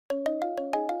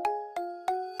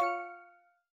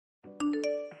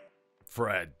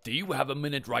Fred, do you have a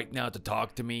minute right now to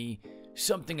talk to me?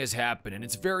 Something has happened and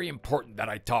it's very important that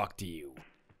I talk to you.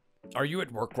 Are you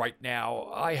at work right now?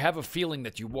 I have a feeling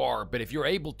that you are, but if you're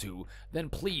able to, then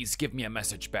please give me a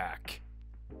message back.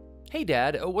 Hey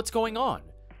Dad, what's going on?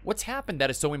 What's happened that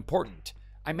is so important?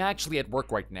 I'm actually at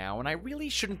work right now and I really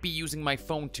shouldn't be using my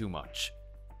phone too much.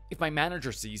 If my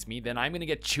manager sees me, then I'm gonna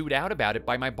get chewed out about it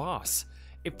by my boss.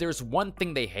 If there's one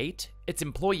thing they hate, it's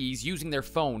employees using their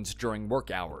phones during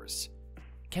work hours.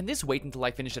 Can this wait until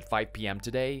I finish at 5 p.m.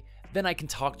 today? Then I can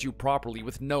talk to you properly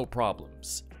with no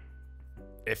problems.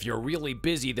 If you're really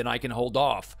busy, then I can hold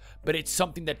off, but it's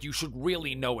something that you should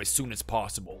really know as soon as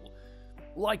possible.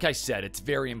 Like I said, it's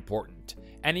very important,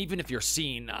 and even if you're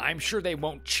seen, I'm sure they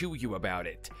won't chew you about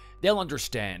it. They'll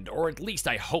understand, or at least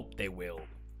I hope they will.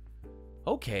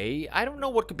 Okay, I don't know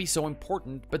what could be so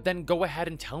important, but then go ahead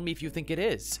and tell me if you think it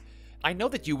is. I know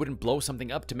that you wouldn't blow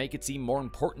something up to make it seem more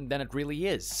important than it really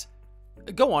is.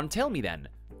 Go on, tell me then.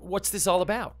 What's this all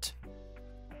about?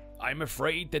 I'm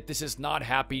afraid that this is not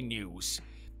happy news.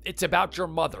 It's about your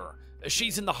mother.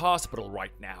 She's in the hospital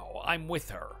right now. I'm with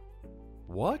her.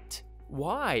 What?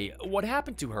 Why? What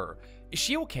happened to her? Is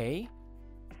she okay?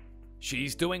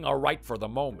 She's doing alright for the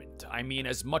moment. I mean,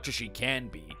 as much as she can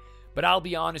be. But I'll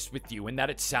be honest with you in that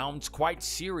it sounds quite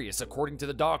serious according to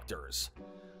the doctors.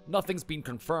 Nothing's been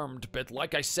confirmed, but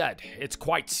like I said, it's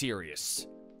quite serious.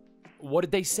 What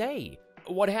did they say?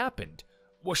 What happened?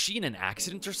 Was she in an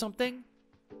accident or something?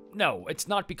 No, it's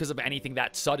not because of anything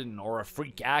that sudden or a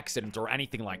freak accident or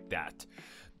anything like that.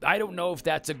 I don't know if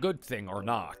that's a good thing or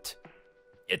not.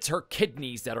 It's her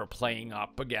kidneys that are playing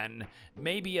up again.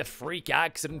 Maybe a freak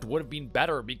accident would have been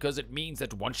better because it means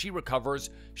that once she recovers,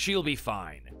 she'll be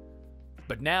fine.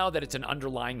 But now that it's an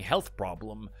underlying health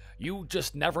problem, you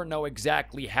just never know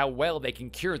exactly how well they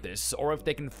can cure this or if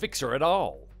they can fix her at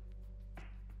all.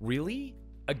 Really?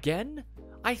 Again?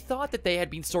 I thought that they had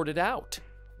been sorted out.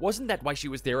 Wasn't that why she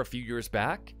was there a few years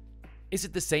back? Is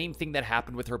it the same thing that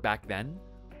happened with her back then?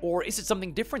 Or is it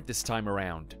something different this time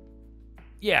around?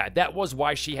 Yeah, that was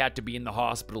why she had to be in the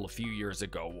hospital a few years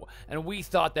ago, and we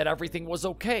thought that everything was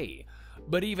okay.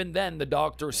 But even then, the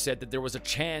doctor said that there was a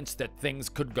chance that things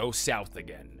could go south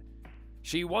again.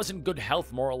 She was in good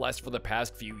health more or less for the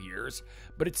past few years,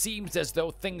 but it seems as though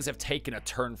things have taken a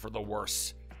turn for the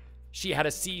worse. She had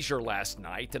a seizure last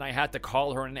night, and I had to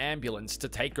call her an ambulance to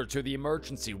take her to the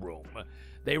emergency room.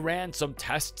 They ran some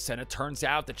tests, and it turns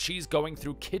out that she's going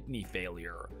through kidney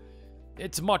failure.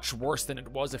 It's much worse than it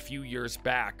was a few years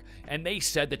back, and they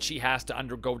said that she has to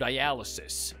undergo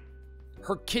dialysis.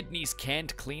 Her kidneys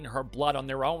can't clean her blood on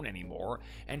their own anymore,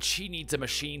 and she needs a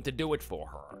machine to do it for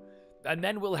her. And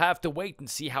then we'll have to wait and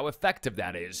see how effective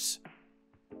that is.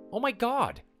 Oh my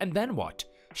god, and then what?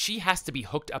 She has to be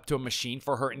hooked up to a machine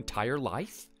for her entire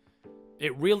life?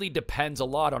 It really depends a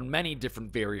lot on many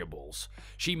different variables.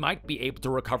 She might be able to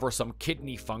recover some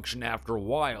kidney function after a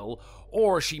while,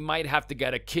 or she might have to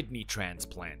get a kidney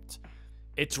transplant.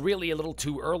 It's really a little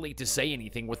too early to say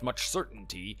anything with much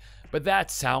certainty, but that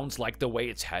sounds like the way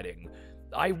it's heading.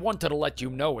 I wanted to let you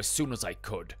know as soon as I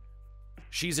could.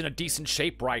 She's in a decent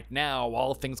shape right now,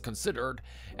 all things considered,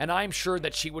 and I'm sure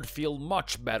that she would feel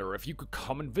much better if you could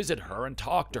come and visit her and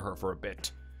talk to her for a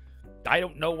bit. I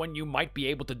don't know when you might be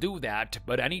able to do that,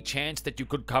 but any chance that you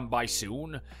could come by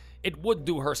soon, it would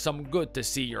do her some good to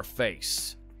see your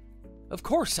face. Of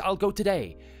course, I'll go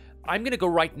today. I'm gonna go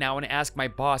right now and ask my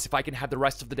boss if I can have the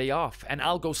rest of the day off, and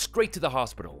I'll go straight to the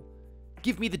hospital.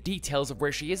 Give me the details of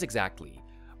where she is exactly.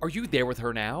 Are you there with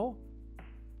her now?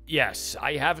 Yes,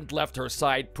 I haven't left her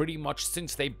side pretty much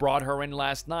since they brought her in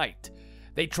last night.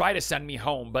 They tried to send me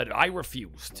home, but I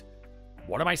refused.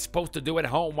 What am I supposed to do at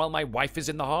home while my wife is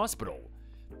in the hospital?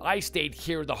 I stayed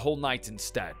here the whole night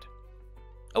instead.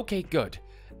 Okay, good.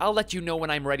 I'll let you know when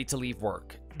I'm ready to leave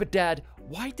work. But Dad,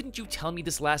 why didn't you tell me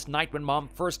this last night when Mom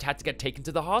first had to get taken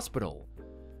to the hospital?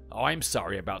 Oh, I'm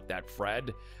sorry about that,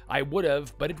 Fred. I would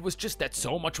have, but it was just that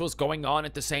so much was going on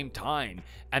at the same time,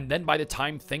 and then by the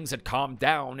time things had calmed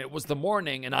down, it was the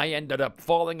morning and I ended up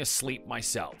falling asleep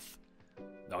myself.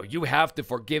 Oh, you have to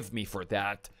forgive me for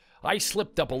that. I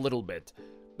slipped up a little bit.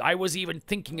 I was even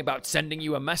thinking about sending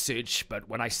you a message, but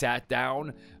when I sat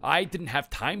down, I didn't have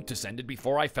time to send it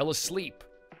before I fell asleep.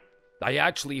 I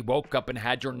actually woke up and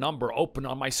had your number open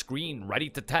on my screen, ready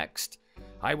to text.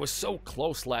 I was so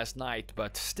close last night,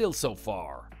 but still so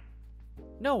far.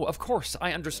 No, of course,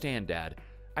 I understand, Dad.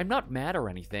 I'm not mad or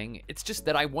anything, it's just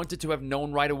that I wanted to have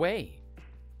known right away.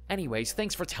 Anyways,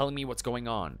 thanks for telling me what's going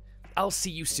on. I'll see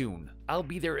you soon. I'll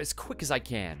be there as quick as I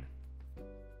can.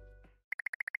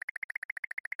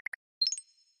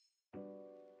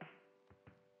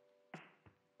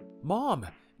 Mom,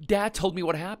 Dad told me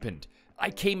what happened. I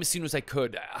came as soon as I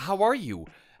could. How are you?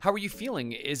 How are you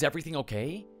feeling? Is everything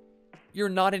okay? You're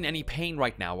not in any pain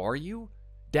right now, are you?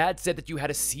 Dad said that you had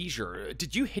a seizure.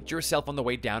 Did you hit yourself on the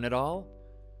way down at all?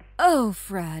 Oh,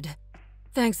 Fred.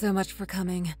 Thanks so much for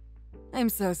coming. I'm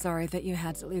so sorry that you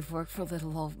had to leave work for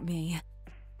little old me.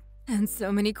 And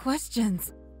so many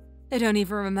questions. I don't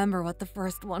even remember what the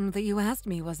first one that you asked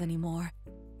me was anymore.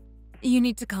 You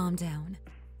need to calm down.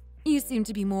 You seem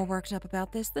to be more worked up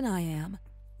about this than I am.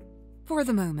 For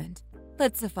the moment,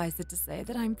 let's suffice it to say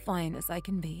that I'm fine as I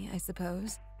can be, I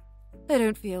suppose. I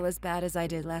don't feel as bad as I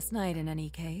did last night in any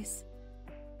case.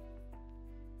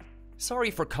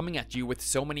 Sorry for coming at you with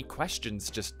so many questions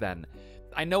just then.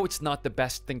 I know it's not the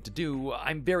best thing to do.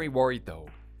 I'm very worried though.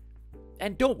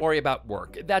 And don't worry about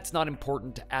work. That's not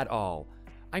important at all.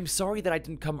 I'm sorry that I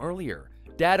didn't come earlier.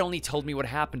 Dad only told me what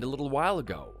happened a little while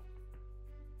ago.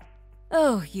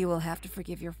 Oh, you will have to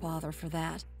forgive your father for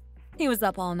that. He was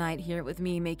up all night here with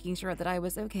me making sure that I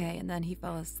was okay, and then he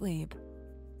fell asleep.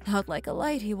 Out like a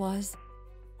light he was.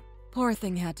 Poor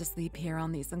thing had to sleep here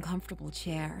on these uncomfortable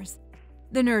chairs.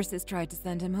 The nurses tried to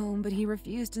send him home, but he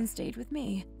refused and stayed with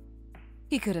me.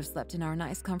 He could have slept in our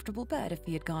nice comfortable bed if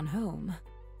he had gone home.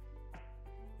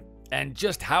 And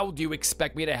just how do you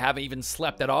expect me to have even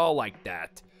slept at all like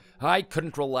that? I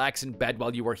couldn't relax in bed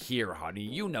while you were here, honey.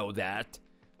 You know that.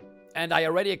 And I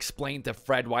already explained to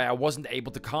Fred why I wasn't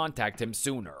able to contact him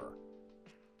sooner.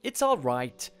 It's all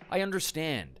right. I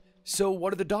understand. So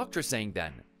what are the doctors saying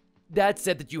then? Dad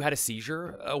said that you had a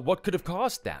seizure. What could have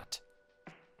caused that?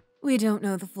 We don't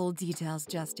know the full details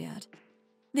just yet.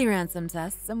 They ran some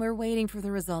tests and we're waiting for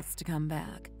the results to come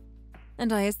back.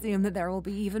 And I assume that there will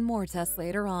be even more tests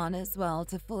later on as well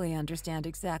to fully understand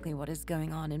exactly what is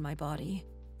going on in my body.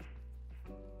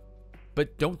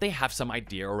 But don't they have some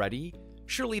idea already?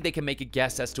 Surely they can make a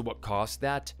guess as to what caused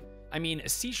that. I mean, a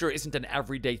seizure isn't an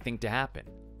everyday thing to happen.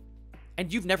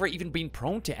 And you've never even been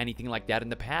prone to anything like that in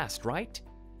the past, right?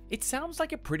 It sounds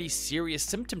like a pretty serious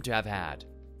symptom to have had.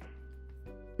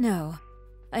 No,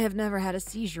 I have never had a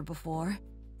seizure before.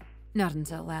 Not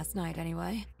until last night,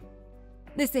 anyway.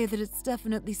 They say that it's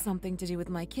definitely something to do with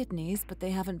my kidneys, but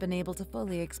they haven't been able to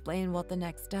fully explain what the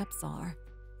next steps are.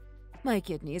 My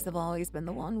kidneys have always been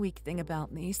the one weak thing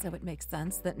about me, so it makes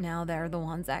sense that now they're the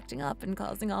ones acting up and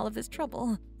causing all of this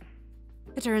trouble.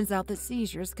 It turns out that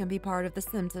seizures can be part of the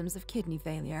symptoms of kidney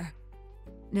failure.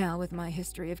 Now, with my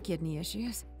history of kidney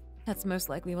issues, that's most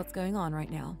likely what's going on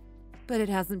right now, but it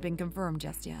hasn't been confirmed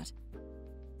just yet.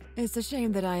 It's a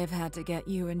shame that I have had to get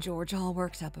you and George all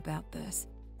worked up about this.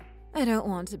 I don't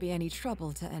want to be any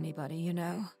trouble to anybody, you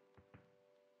know.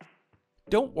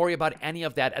 Don't worry about any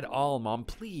of that at all, Mom,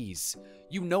 please.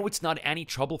 You know it's not any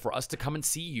trouble for us to come and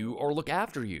see you or look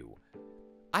after you.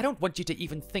 I don't want you to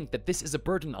even think that this is a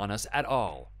burden on us at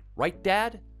all. Right,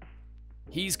 Dad?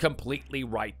 He's completely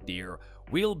right, dear.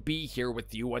 We'll be here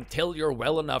with you until you're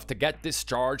well enough to get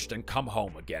discharged and come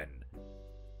home again.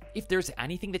 If there's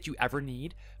anything that you ever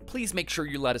need, please make sure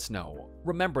you let us know.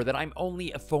 Remember that I'm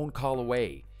only a phone call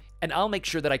away, and I'll make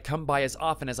sure that I come by as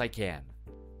often as I can.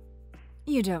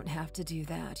 You don't have to do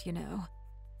that, you know.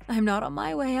 I'm not on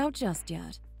my way out just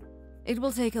yet. It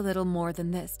will take a little more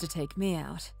than this to take me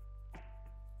out.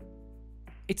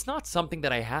 It's not something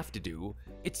that I have to do.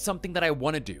 It's something that I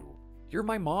want to do. You're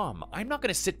my mom. I'm not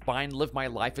going to sit by and live my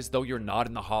life as though you're not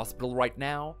in the hospital right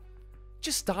now.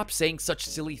 Just stop saying such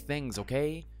silly things,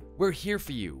 okay? We're here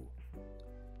for you.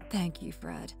 Thank you,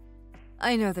 Fred.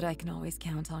 I know that I can always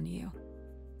count on you.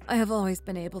 I have always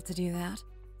been able to do that.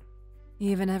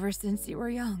 Even ever since you were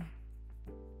young.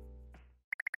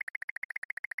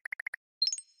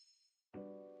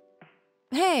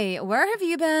 Hey, where have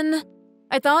you been?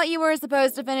 I thought you were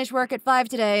supposed to finish work at 5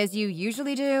 today, as you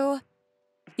usually do.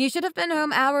 You should have been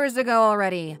home hours ago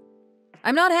already.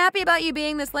 I'm not happy about you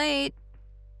being this late.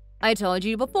 I told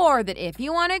you before that if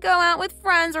you want to go out with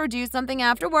friends or do something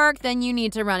after work, then you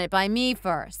need to run it by me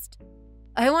first.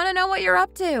 I want to know what you're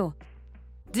up to.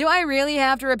 Do I really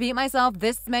have to repeat myself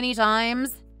this many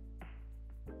times?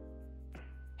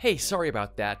 Hey, sorry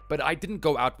about that, but I didn't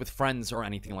go out with friends or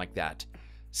anything like that.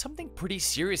 Something pretty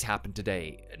serious happened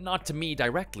today. Not to me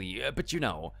directly, but you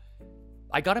know.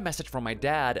 I got a message from my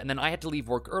dad, and then I had to leave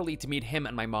work early to meet him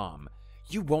and my mom.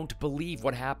 You won't believe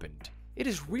what happened. It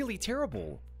is really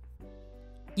terrible.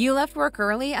 You left work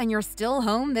early and you're still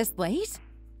home this late?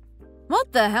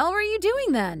 What the hell were you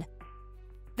doing then?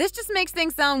 This just makes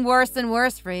things sound worse and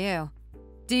worse for you.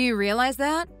 Do you realize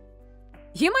that?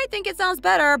 You might think it sounds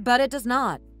better, but it does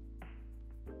not.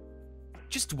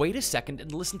 Just wait a second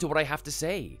and listen to what I have to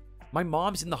say. My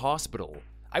mom's in the hospital.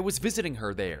 I was visiting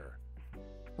her there.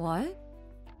 What?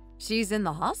 She's in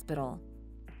the hospital.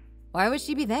 Why would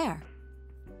she be there?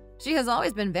 She has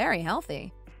always been very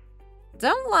healthy.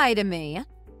 Don't lie to me.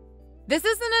 This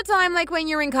isn't a time like when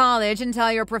you're in college and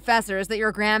tell your professors that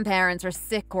your grandparents are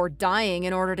sick or dying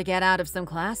in order to get out of some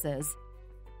classes.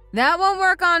 That won't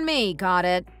work on me, got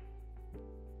it?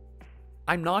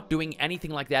 I'm not doing anything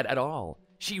like that at all.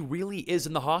 She really is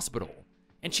in the hospital.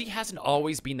 And she hasn't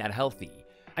always been that healthy.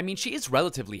 I mean, she is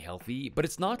relatively healthy, but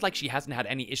it's not like she hasn't had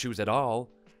any issues at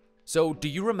all. So, do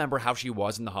you remember how she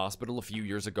was in the hospital a few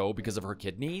years ago because of her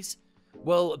kidneys?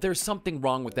 Well, there's something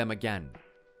wrong with them again.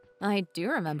 I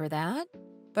do remember that,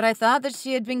 but I thought that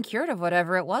she had been cured of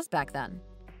whatever it was back then.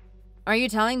 Are you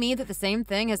telling me that the same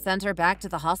thing has sent her back to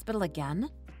the hospital again?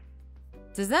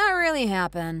 Does that really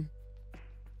happen?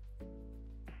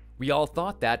 We all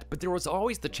thought that, but there was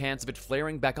always the chance of it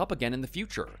flaring back up again in the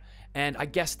future, and I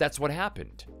guess that's what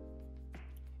happened.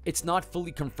 It's not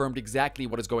fully confirmed exactly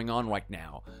what is going on right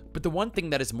now, but the one thing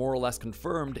that is more or less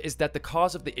confirmed is that the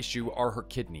cause of the issue are her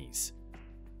kidneys.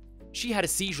 She had a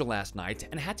seizure last night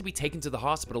and had to be taken to the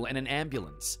hospital in an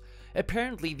ambulance.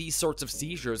 Apparently, these sorts of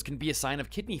seizures can be a sign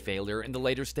of kidney failure in the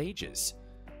later stages.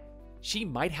 She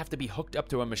might have to be hooked up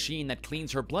to a machine that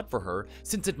cleans her blood for her,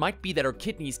 since it might be that her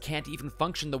kidneys can't even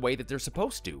function the way that they're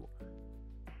supposed to.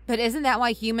 But isn't that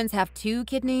why humans have 2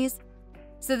 kidneys?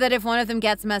 So that if one of them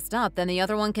gets messed up, then the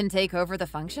other one can take over the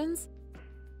functions?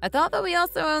 I thought that we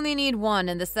also only need one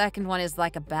and the second one is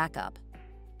like a backup.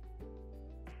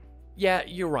 Yeah,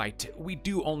 you're right. We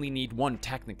do only need one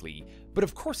technically, but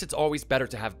of course it's always better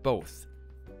to have both.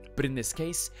 But in this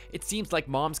case, it seems like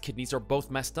Mom's kidneys are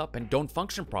both messed up and don't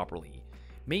function properly.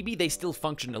 Maybe they still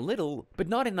function a little, but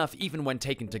not enough even when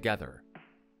taken together.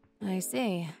 I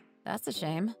see. That's a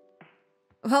shame.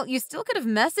 Well, you still could have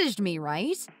messaged me,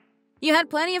 right? You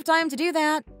had plenty of time to do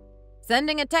that.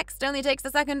 Sending a text only takes a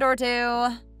second or 2.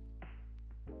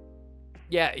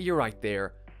 Yeah, you're right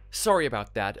there. Sorry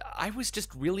about that. I was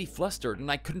just really flustered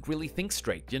and I couldn't really think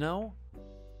straight, you know?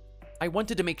 I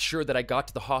wanted to make sure that I got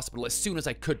to the hospital as soon as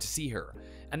I could to see her,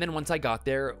 and then once I got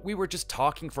there, we were just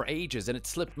talking for ages and it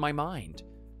slipped my mind.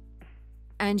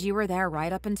 And you were there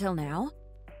right up until now?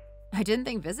 I didn't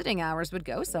think visiting hours would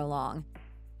go so long.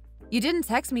 You didn't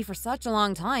text me for such a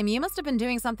long time. You must have been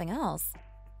doing something else.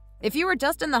 If you were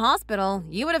just in the hospital,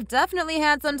 you would have definitely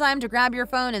had some time to grab your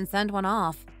phone and send one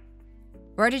off.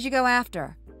 Where did you go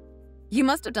after? You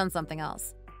must have done something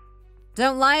else.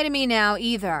 Don't lie to me now,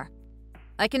 either.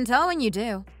 I can tell when you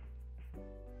do.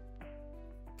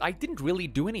 I didn't really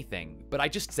do anything, but I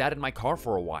just sat in my car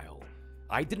for a while.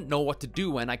 I didn't know what to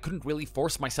do and I couldn't really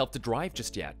force myself to drive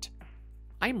just yet.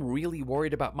 I'm really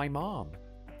worried about my mom.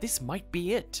 This might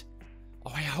be it.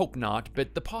 Oh, I hope not,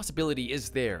 but the possibility is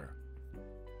there.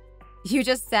 You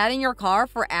just sat in your car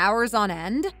for hours on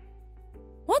end?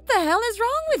 What the hell is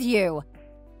wrong with you?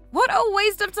 What a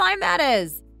waste of time that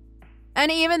is!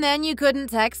 And even then you couldn't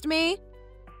text me?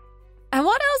 And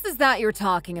what else is that you're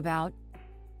talking about?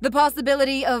 The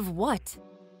possibility of what?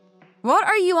 What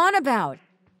are you on about?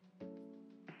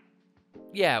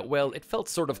 Yeah, well, it felt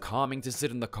sort of calming to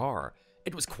sit in the car.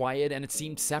 It was quiet and it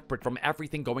seemed separate from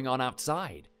everything going on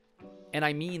outside. And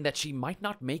I mean that she might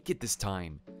not make it this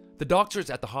time. The doctors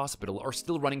at the hospital are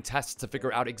still running tests to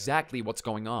figure out exactly what's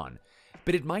going on,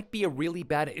 but it might be a really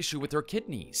bad issue with her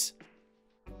kidneys.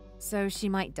 So she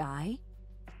might die?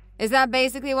 Is that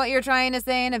basically what you're trying to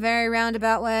say in a very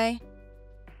roundabout way?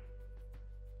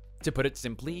 To put it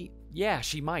simply, yeah,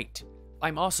 she might.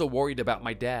 I'm also worried about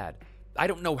my dad. I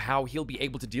don't know how he'll be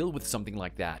able to deal with something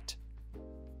like that.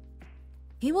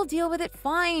 He will deal with it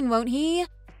fine, won't he?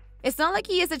 It's not like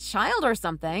he is a child or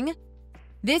something.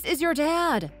 This is your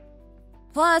dad.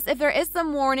 Plus, if there is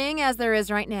some warning, as there is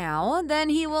right now, then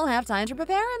he will have time to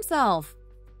prepare himself.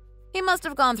 He must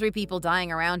have gone through people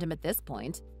dying around him at this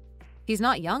point. He's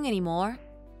not young anymore.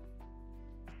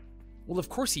 Well, of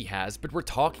course he has, but we're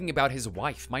talking about his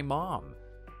wife, my mom.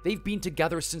 They've been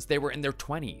together since they were in their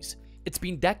 20s. It's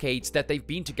been decades that they've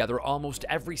been together almost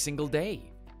every single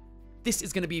day. This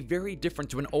is going to be very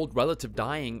different to an old relative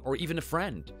dying or even a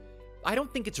friend. I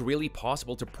don't think it's really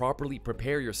possible to properly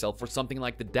prepare yourself for something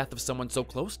like the death of someone so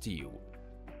close to you.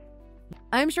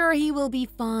 I'm sure he will be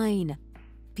fine.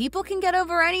 People can get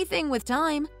over anything with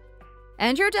time.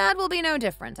 And your dad will be no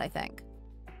different, I think.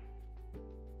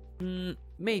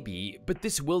 Maybe, but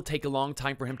this will take a long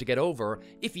time for him to get over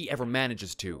if he ever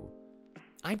manages to.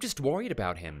 I'm just worried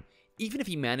about him. Even if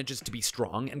he manages to be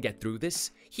strong and get through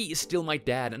this, he is still my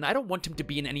dad and I don't want him to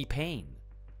be in any pain.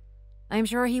 I'm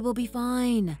sure he will be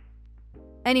fine.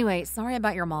 Anyway, sorry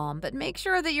about your mom, but make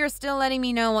sure that you're still letting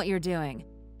me know what you're doing.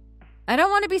 I don't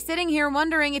want to be sitting here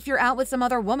wondering if you're out with some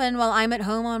other woman while I'm at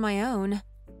home on my own.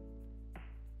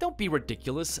 Don't be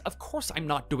ridiculous. Of course I'm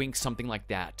not doing something like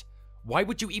that. Why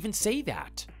would you even say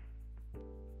that?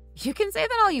 You can say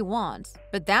that all you want,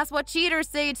 but that's what cheaters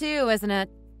say too, isn't it?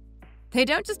 They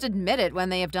don't just admit it when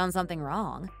they have done something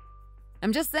wrong.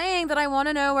 I'm just saying that I want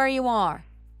to know where you are.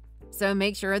 So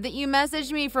make sure that you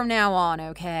message me from now on,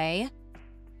 okay?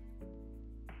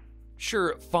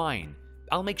 Sure, fine.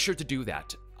 I'll make sure to do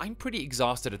that. I'm pretty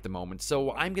exhausted at the moment,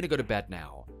 so I'm gonna go to bed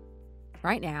now.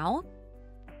 Right now?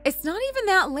 It's not even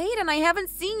that late and I haven't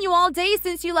seen you all day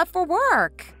since you left for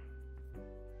work.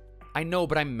 I know,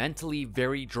 but I'm mentally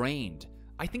very drained.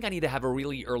 I think I need to have a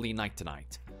really early night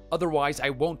tonight. Otherwise,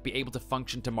 I won't be able to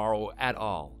function tomorrow at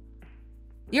all.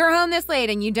 You're home this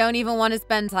late and you don't even want to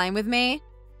spend time with me?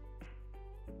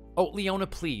 Oh, Leona,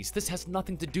 please. This has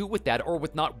nothing to do with that or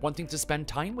with not wanting to spend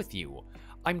time with you.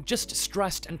 I'm just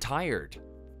stressed and tired.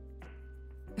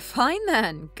 Fine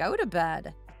then, go to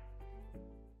bed.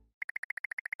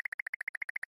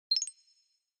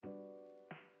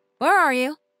 Where are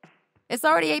you? It's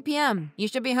already 8 p.m. You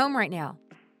should be home right now.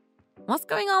 What's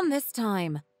going on this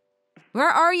time? Where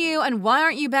are you and why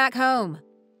aren't you back home?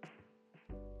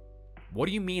 What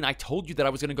do you mean? I told you that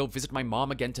I was gonna go visit my mom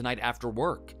again tonight after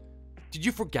work. Did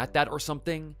you forget that or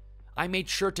something? I made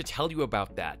sure to tell you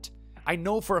about that. I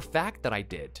know for a fact that I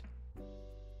did.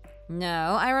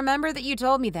 No, I remember that you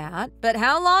told me that, but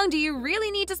how long do you really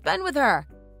need to spend with her?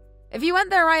 If you went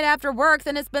there right after work,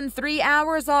 then it's been 3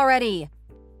 hours already.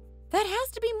 That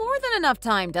has to be more than enough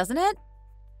time, doesn't it?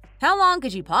 How long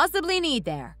could you possibly need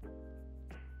there?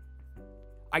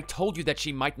 I told you that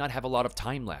she might not have a lot of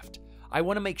time left. I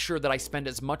want to make sure that I spend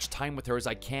as much time with her as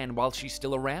I can while she's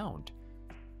still around.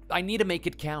 I need to make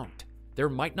it count. There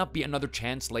might not be another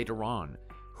chance later on.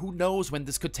 Who knows when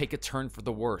this could take a turn for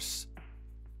the worse?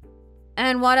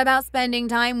 And what about spending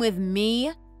time with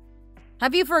me?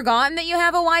 Have you forgotten that you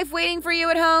have a wife waiting for you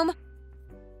at home?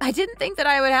 I didn't think that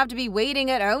I would have to be waiting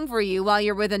at home for you while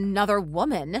you're with another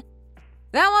woman.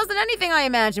 That wasn't anything I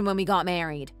imagined when we got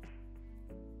married.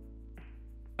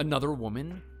 Another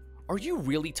woman? Are you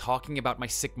really talking about my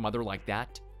sick mother like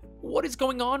that? What is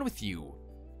going on with you?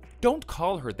 Don't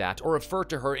call her that or refer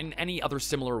to her in any other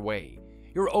similar way.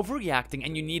 You're overreacting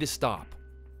and you need to stop.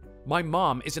 My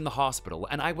mom is in the hospital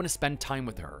and I want to spend time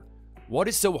with her. What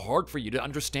is so hard for you to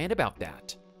understand about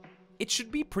that? It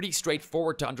should be pretty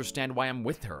straightforward to understand why I'm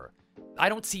with her. I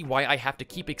don't see why I have to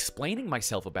keep explaining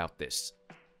myself about this.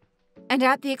 And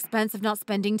at the expense of not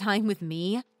spending time with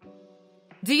me?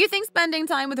 Do you think spending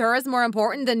time with her is more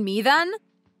important than me then?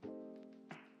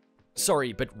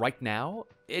 Sorry, but right now,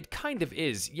 it kind of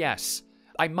is, yes.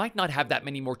 I might not have that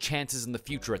many more chances in the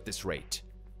future at this rate.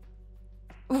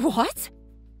 What?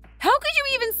 How could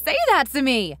you even say that to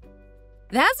me?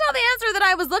 That's not the answer that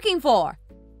I was looking for.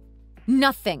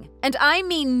 Nothing, and I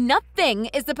mean nothing,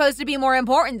 is supposed to be more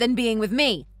important than being with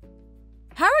me.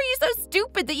 How are you so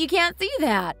stupid that you can't see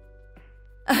that?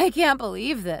 I can't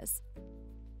believe this.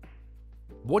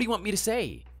 What do you want me to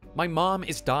say? My mom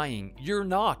is dying. You're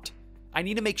not. I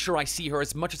need to make sure I see her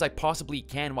as much as I possibly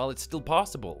can while it's still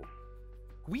possible.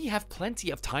 We have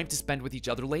plenty of time to spend with each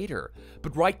other later,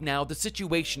 but right now the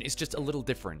situation is just a little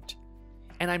different.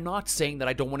 And I'm not saying that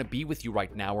I don't want to be with you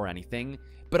right now or anything,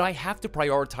 but I have to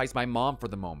prioritize my mom for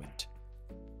the moment.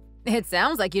 It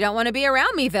sounds like you don't want to be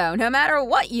around me though, no matter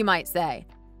what you might say.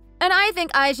 And I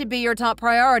think I should be your top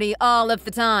priority all of the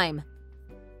time.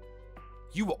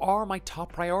 You are my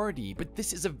top priority, but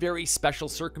this is a very special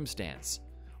circumstance.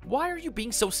 Why are you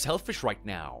being so selfish right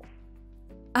now?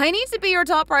 I need to be your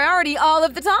top priority all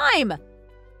of the time.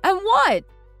 And what?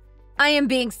 I am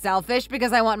being selfish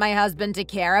because I want my husband to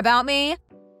care about me?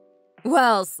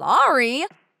 Well, sorry.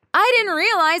 I didn't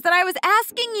realize that I was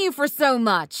asking you for so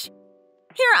much.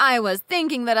 Here I was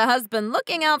thinking that a husband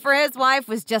looking out for his wife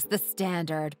was just the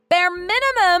standard, bare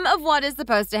minimum of what is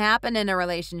supposed to happen in a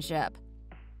relationship.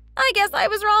 I guess I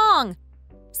was wrong.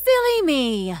 Silly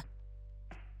me.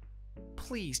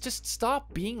 Please, just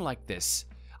stop being like this.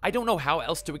 I don't know how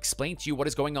else to explain to you what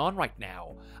is going on right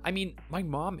now. I mean, my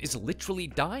mom is literally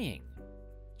dying.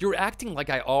 You're acting like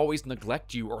I always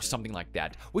neglect you or something like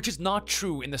that, which is not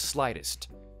true in the slightest.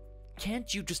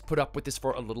 Can't you just put up with this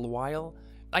for a little while?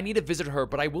 I need to visit her,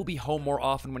 but I will be home more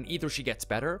often when either she gets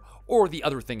better or the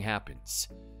other thing happens.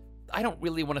 I don't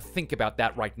really want to think about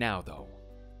that right now, though.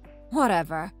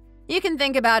 Whatever. You can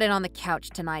think about it on the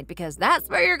couch tonight because that's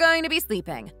where you're going to be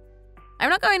sleeping. I'm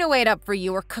not going to wait up for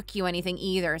you or cook you anything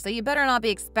either, so you better not be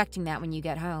expecting that when you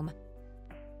get home.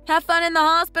 Have fun in the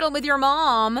hospital with your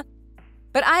mom.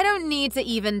 But I don't need to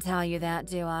even tell you that,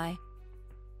 do I?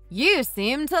 You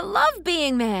seem to love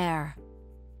being there.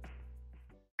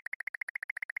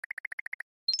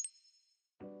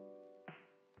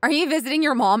 Are you visiting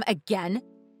your mom again?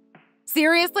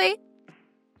 Seriously?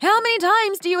 How many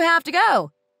times do you have to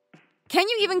go? Can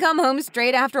you even come home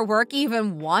straight after work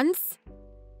even once?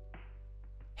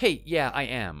 Hey, yeah, I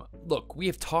am. Look, we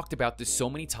have talked about this so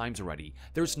many times already.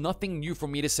 There's nothing new for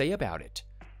me to say about it.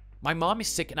 My mom is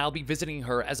sick and I'll be visiting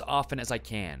her as often as I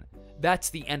can.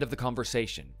 That's the end of the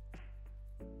conversation.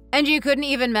 And you couldn't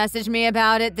even message me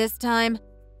about it this time?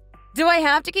 Do I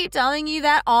have to keep telling you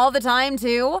that all the time,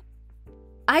 too?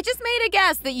 I just made a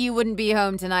guess that you wouldn't be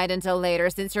home tonight until later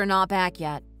since you're not back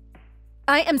yet.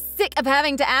 I am sick of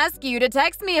having to ask you to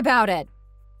text me about it.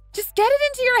 Just get it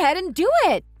into your head and do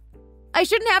it. I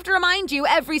shouldn't have to remind you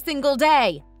every single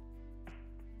day.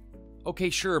 Okay,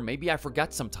 sure, maybe I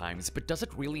forget sometimes, but does it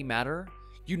really matter?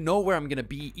 You know where I'm gonna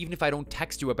be even if I don't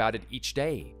text you about it each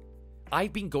day.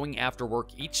 I've been going after work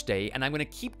each day, and I'm gonna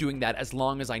keep doing that as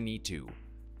long as I need to.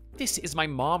 This is my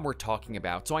mom we're talking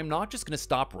about, so I'm not just gonna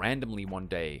stop randomly one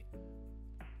day.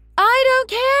 I don't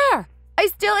care! I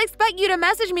still expect you to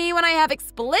message me when I have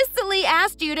explicitly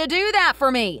asked you to do that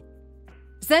for me.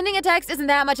 Sending a text isn't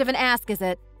that much of an ask, is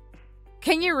it?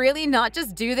 Can you really not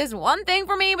just do this one thing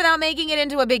for me without making it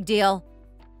into a big deal?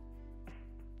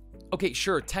 Okay,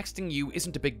 sure, texting you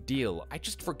isn't a big deal. I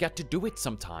just forget to do it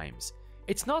sometimes.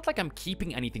 It's not like I'm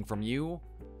keeping anything from you.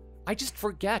 I just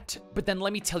forget. But then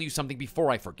let me tell you something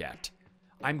before I forget.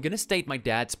 I'm gonna stay at my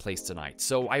dad's place tonight,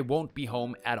 so I won't be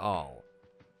home at all.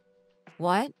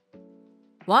 What?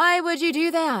 Why would you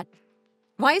do that?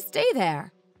 Why stay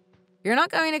there? You're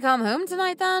not going to come home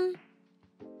tonight then?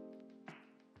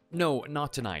 No,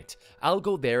 not tonight. I'll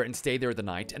go there and stay there the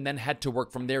night and then head to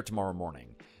work from there tomorrow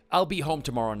morning. I'll be home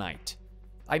tomorrow night.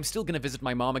 I'm still gonna visit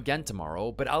my mom again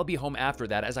tomorrow, but I'll be home after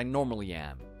that as I normally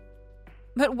am.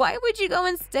 But why would you go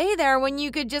and stay there when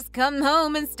you could just come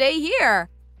home and stay here?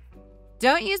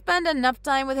 Don't you spend enough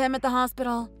time with him at the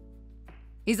hospital?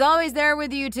 He's always there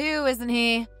with you too, isn't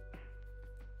he?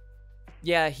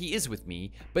 Yeah, he is with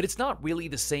me, but it's not really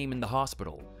the same in the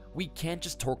hospital. We can't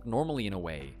just talk normally in a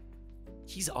way.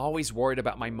 He's always worried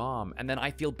about my mom, and then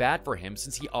I feel bad for him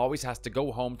since he always has to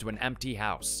go home to an empty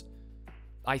house.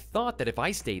 I thought that if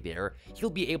I stay there, he'll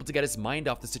be able to get his mind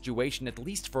off the situation at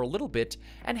least for a little bit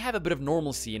and have a bit of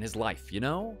normalcy in his life, you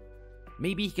know?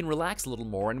 Maybe he can relax a little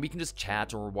more and we can just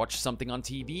chat or watch something on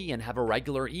TV and have a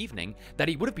regular evening that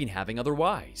he would have been having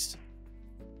otherwise.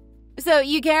 So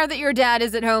you care that your dad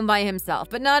is at home by himself,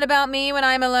 but not about me when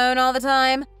I'm alone all the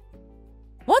time?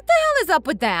 What the hell is up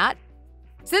with that?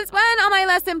 Since when am I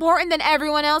less important than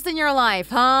everyone else in your life,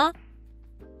 huh?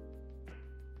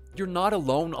 You're not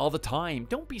alone all the time.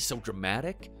 Don't be so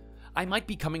dramatic. I might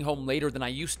be coming home later than I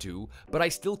used to, but I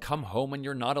still come home and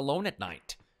you're not alone at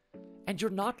night. And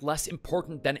you're not less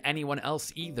important than anyone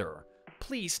else either.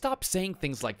 Please stop saying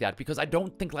things like that because I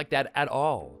don't think like that at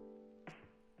all.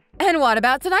 And what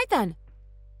about tonight then?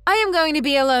 I am going to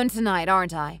be alone tonight,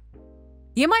 aren't I?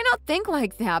 You might not think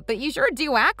like that, but you sure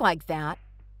do act like that.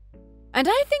 And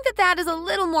I think that that is a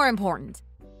little more important.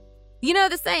 You know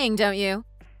the saying, don't you?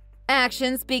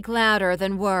 Actions speak louder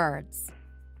than words.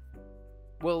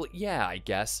 Well, yeah, I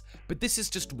guess, but this is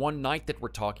just one night that we're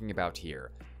talking about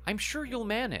here. I'm sure you'll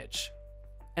manage.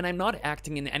 And I'm not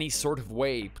acting in any sort of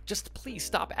way. Just please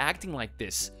stop acting like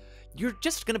this. You're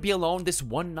just gonna be alone this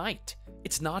one night.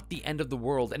 It's not the end of the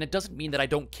world, and it doesn't mean that I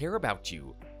don't care about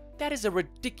you. That is a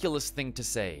ridiculous thing to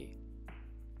say.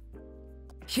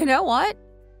 You know what?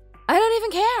 I don't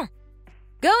even care.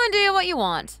 Go and do what you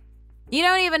want. You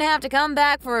don't even have to come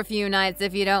back for a few nights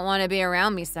if you don't want to be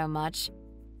around me so much.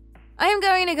 I am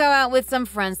going to go out with some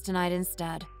friends tonight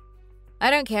instead. I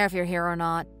don't care if you're here or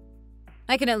not.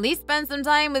 I can at least spend some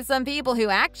time with some people who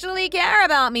actually care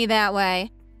about me that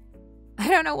way. I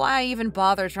don't know why I even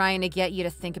bother trying to get you to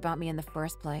think about me in the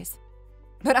first place.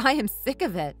 But I am sick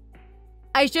of it.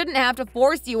 I shouldn't have to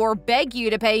force you or beg you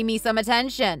to pay me some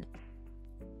attention.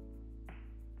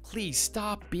 Please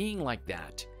stop being like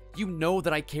that. You know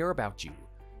that I care about you,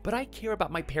 but I care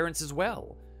about my parents as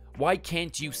well. Why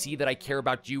can't you see that I care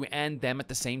about you and them at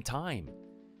the same time?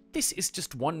 This is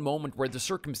just one moment where the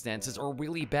circumstances are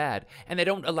really bad and they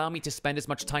don't allow me to spend as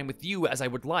much time with you as I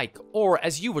would like, or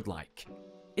as you would like.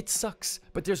 It sucks,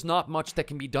 but there's not much that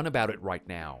can be done about it right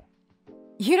now.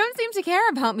 You don't seem to care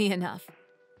about me enough.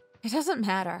 It doesn't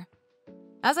matter.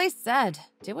 As I said,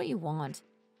 do what you want.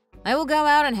 I will go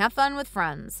out and have fun with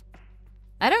friends.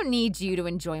 I don't need you to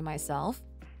enjoy myself.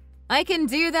 I can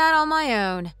do that on my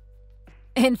own.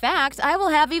 In fact, I will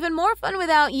have even more fun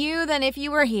without you than if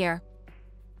you were here.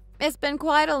 It's been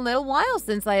quite a little while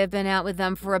since I have been out with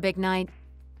them for a big night.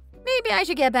 Maybe I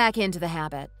should get back into the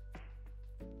habit.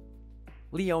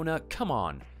 Leona, come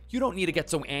on. You don't need to get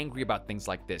so angry about things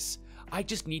like this. I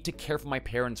just need to care for my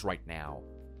parents right now.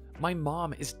 My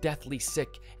mom is deathly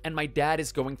sick, and my dad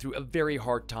is going through a very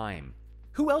hard time.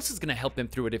 Who else is gonna help them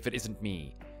through it if it isn't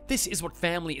me? This is what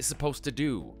family is supposed to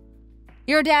do.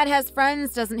 Your dad has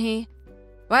friends, doesn't he?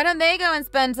 Why don't they go and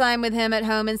spend time with him at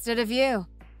home instead of you?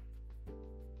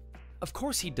 Of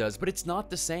course he does, but it's not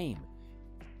the same.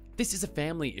 This is a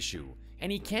family issue,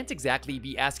 and he can't exactly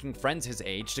be asking friends his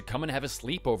age to come and have a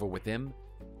sleepover with him.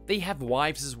 They have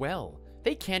wives as well.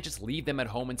 They can't just leave them at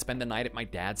home and spend the night at my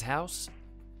dad's house.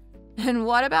 And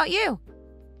what about you?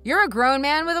 You're a grown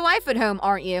man with a wife at home,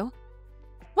 aren't you?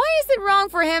 Why is it wrong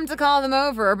for him to call them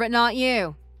over, but not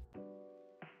you?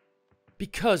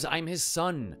 Because I'm his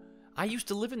son. I used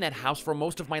to live in that house for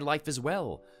most of my life as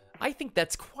well. I think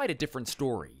that's quite a different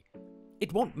story.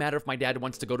 It won't matter if my dad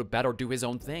wants to go to bed or do his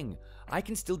own thing. I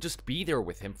can still just be there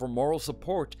with him for moral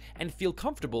support and feel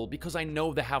comfortable because I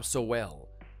know the house so well.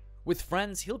 With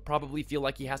friends, he'll probably feel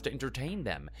like he has to entertain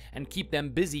them and keep them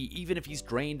busy even if he's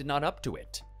drained and not up to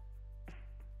it.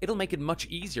 It'll make it much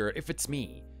easier if it's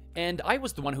me, and I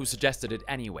was the one who suggested it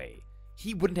anyway.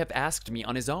 He wouldn't have asked me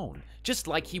on his own, just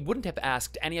like he wouldn't have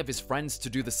asked any of his friends to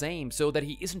do the same so that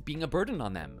he isn't being a burden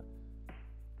on them.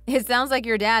 It sounds like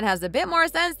your dad has a bit more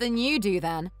sense than you do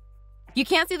then. You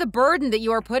can't see the burden that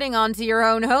you are putting onto your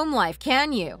own home life,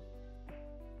 can you?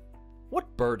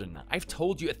 What burden? I've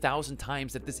told you 1,000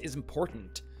 times that this is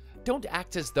important. Don't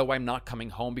act as though I'm not coming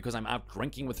home because I'm out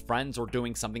drinking with friends or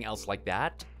doing something else like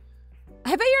that.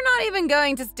 I bet you're not even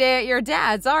going to stay at your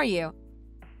dad's, are you?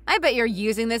 I bet you're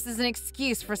using this as an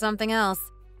excuse for something else.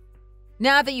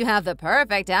 Now that you have the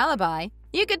perfect alibi,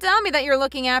 you could tell me that you're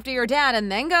looking after your dad and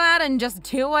then go out and just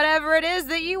do whatever it is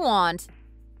that you want.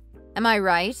 Am I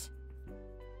right?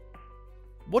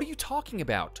 What are you talking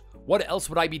about? What else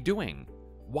would I be doing?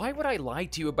 Why would I lie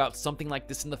to you about something like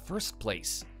this in the first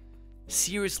place?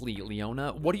 Seriously,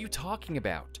 Leona, what are you talking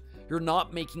about? You're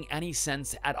not making any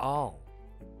sense at all.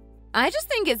 I just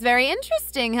think it's very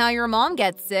interesting how your mom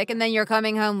gets sick and then you're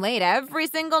coming home late every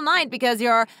single night because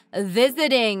you're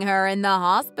visiting her in the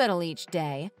hospital each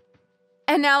day.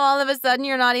 And now all of a sudden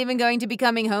you're not even going to be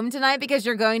coming home tonight because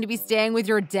you're going to be staying with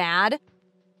your dad?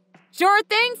 Sure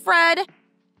thing, Fred.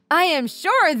 I am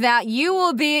sure that you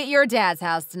will be at your dad's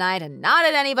house tonight and not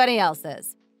at anybody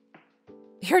else's.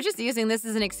 You're just using this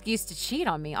as an excuse to cheat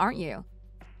on me, aren't you?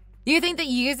 You think that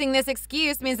using this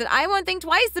excuse means that I won't think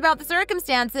twice about the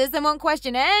circumstances and won't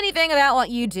question anything about what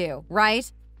you do,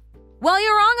 right? Well,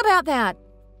 you're wrong about that.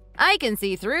 I can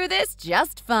see through this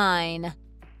just fine.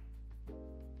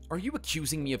 Are you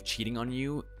accusing me of cheating on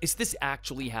you? Is this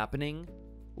actually happening?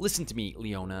 Listen to me,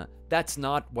 Leona. That's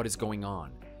not what is going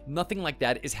on. Nothing like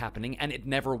that is happening, and it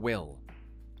never will.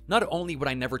 Not only would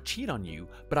I never cheat on you,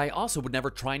 but I also would never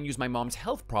try and use my mom's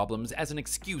health problems as an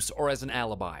excuse or as an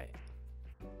alibi.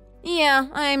 Yeah,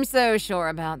 I'm so sure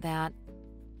about that.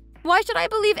 Why should I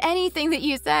believe anything that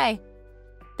you say?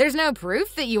 There's no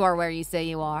proof that you are where you say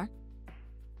you are.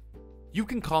 You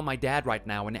can call my dad right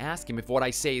now and ask him if what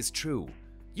I say is true.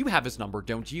 You have his number,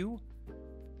 don't you?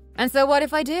 And so what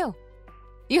if I do?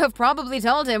 You have probably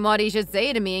told him what he should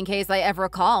say to me in case I ever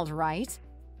called, right?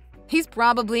 He's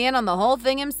probably in on the whole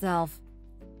thing himself.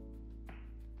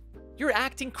 You're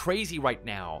acting crazy right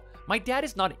now. My dad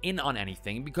is not in on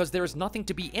anything because there is nothing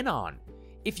to be in on.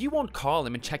 If you won't call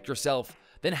him and check yourself,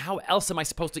 then how else am I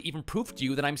supposed to even prove to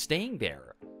you that I'm staying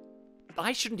there?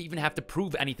 I shouldn't even have to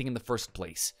prove anything in the first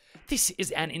place. This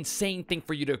is an insane thing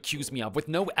for you to accuse me of with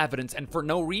no evidence and for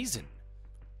no reason.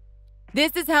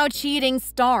 This is how cheating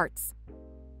starts.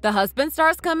 The husband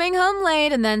starts coming home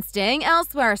late and then staying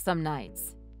elsewhere some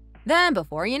nights. Then,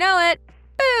 before you know it,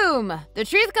 boom! The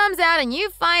truth comes out and you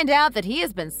find out that he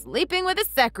has been sleeping with his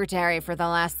secretary for the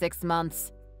last 6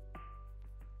 months.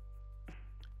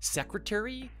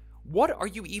 Secretary? What are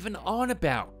you even on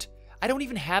about? I don't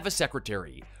even have a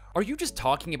secretary. Are you just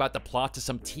talking about the plot to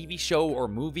some TV show or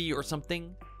movie or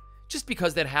something? Just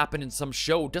because that happened in some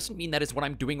show doesn't mean that is what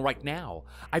I'm doing right now.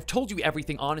 I've told you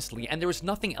everything honestly, and there is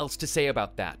nothing else to say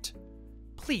about that.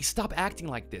 Please stop acting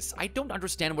like this. I don't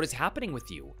understand what is happening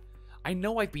with you. I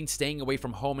know I've been staying away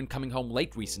from home and coming home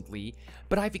late recently,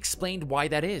 but I've explained why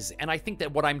that is, and I think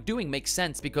that what I'm doing makes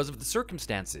sense because of the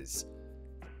circumstances.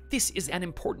 This is an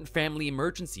important family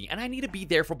emergency, and I need to be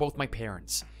there for both my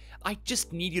parents. I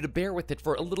just need you to bear with it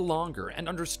for a little longer and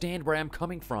understand where I'm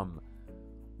coming from.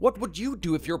 What would you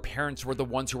do if your parents were the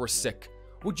ones who were sick?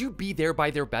 Would you be there by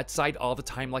their bedside all the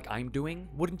time like I'm doing?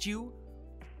 Wouldn't you?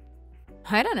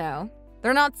 I don't know.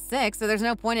 They're not sick, so there's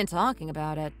no point in talking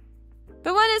about it.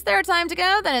 But when it's their time to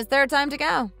go, then it's their time to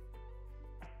go.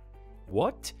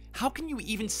 What? How can you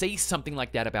even say something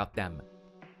like that about them?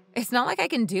 It's not like I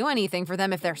can do anything for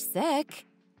them if they're sick.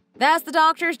 That's the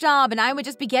doctor's job, and I would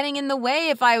just be getting in the way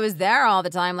if I was there all the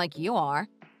time like you are.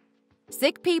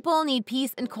 Sick people need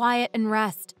peace and quiet and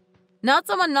rest, not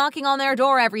someone knocking on their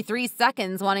door every 3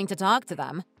 seconds wanting to talk to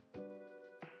them.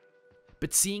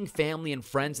 But seeing family and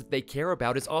friends that they care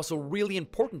about is also really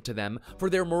important to them for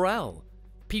their morale.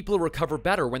 People recover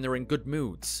better when they're in good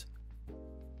moods.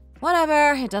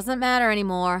 Whatever, it doesn't matter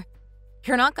anymore.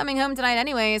 You're not coming home tonight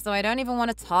anyway, so I don't even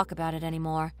want to talk about it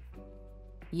anymore.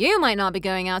 You might not be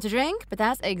going out to drink, but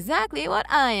that's exactly what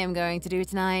I am going to do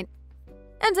tonight.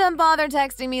 And don't bother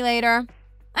texting me later.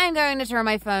 I'm going to turn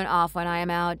my phone off when I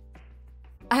am out.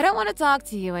 I don't want to talk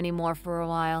to you anymore for a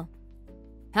while.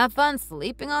 Have fun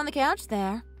sleeping on the couch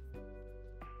there.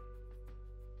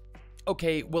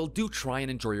 Okay, well, do try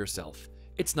and enjoy yourself.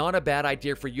 It's not a bad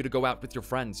idea for you to go out with your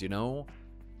friends, you know?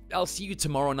 I'll see you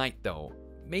tomorrow night, though.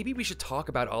 Maybe we should talk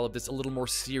about all of this a little more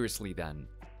seriously then.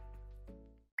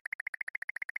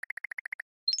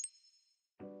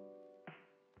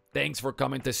 Thanks for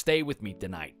coming to stay with me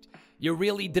tonight. You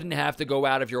really didn't have to go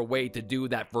out of your way to do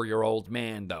that for your old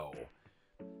man, though.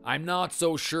 I'm not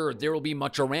so sure there will be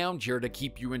much around here to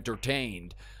keep you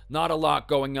entertained. Not a lot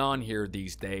going on here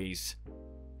these days.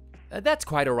 That's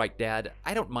quite alright, Dad.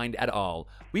 I don't mind at all.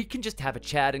 We can just have a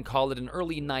chat and call it an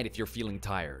early night if you're feeling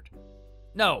tired.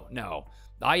 No.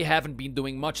 I haven't been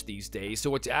doing much these days,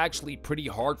 so it's actually pretty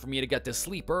hard for me to get to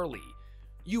sleep early.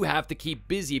 You have to keep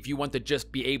busy if you want to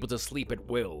just be able to sleep at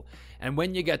will. And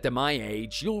when you get to my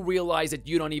age, you'll realize that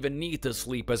you don't even need to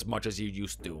sleep as much as you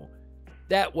used to.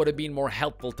 That would have been more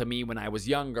helpful to me when I was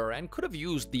younger and could have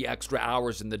used the extra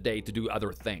hours in the day to do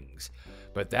other things.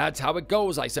 But that's how it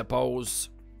goes, I suppose.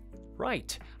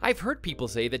 Right. I've heard people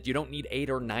say that you don't need 8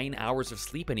 or 9 hours of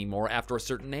sleep anymore after a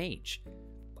certain age.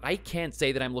 I can't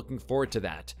say that I'm looking forward to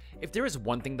that. If there is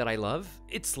one thing that I love,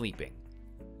 it's sleeping.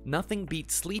 Nothing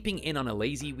beats sleeping in on a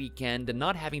lazy weekend and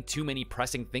not having too many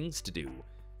pressing things to do.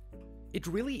 It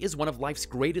really is one of life's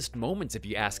greatest moments if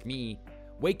you ask me.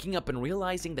 Waking up and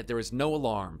realizing that there is no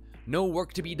alarm, no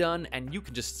work to be done, and you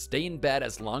can just stay in bed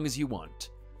as long as you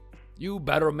want. You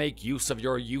better make use of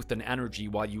your youth and energy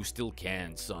while you still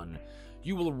can, son.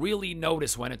 You will really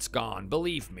notice when it's gone,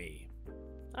 believe me.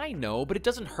 I know, but it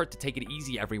doesn't hurt to take it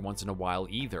easy every once in a while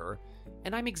either.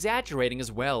 And I'm exaggerating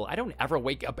as well. I don't ever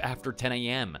wake up after 10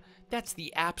 a.m. That's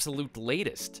the absolute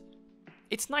latest.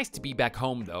 It's nice to be back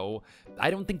home, though.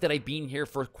 I don't think that I've been here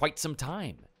for quite some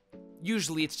time.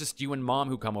 Usually it's just you and Mom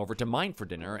who come over to mine for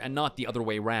dinner, and not the other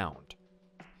way round.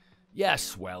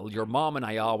 Yes, well, your mom and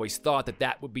I always thought that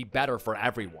that would be better for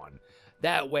everyone.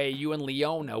 That way you and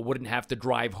Leona wouldn't have to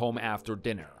drive home after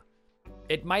dinner.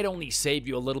 It might only save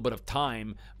you a little bit of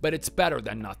time, but it's better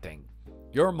than nothing.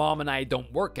 Your mom and I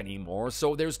don't work anymore,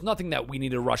 so there's nothing that we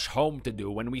need to rush home to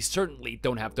do, and we certainly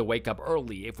don't have to wake up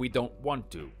early if we don't want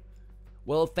to.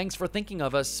 Well, thanks for thinking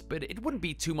of us, but it wouldn't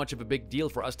be too much of a big deal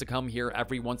for us to come here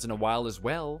every once in a while as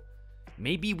well.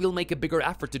 Maybe we'll make a bigger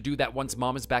effort to do that once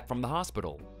Mom is back from the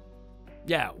hospital.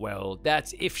 Yeah, well,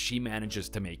 that's if she manages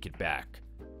to make it back.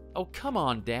 Oh, come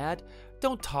on, Dad.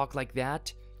 Don't talk like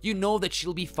that. You know that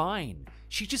she'll be fine.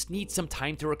 She just needs some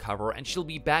time to recover, and she'll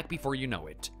be back before you know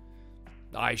it.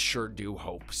 I sure do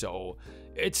hope so.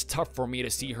 It's tough for me to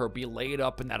see her be laid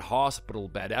up in that hospital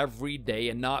bed every day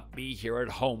and not be here at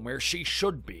home where she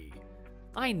should be.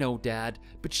 I know, Dad,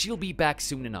 but she'll be back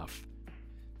soon enough.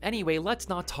 Anyway, let's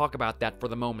not talk about that for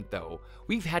the moment, though.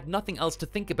 We've had nothing else to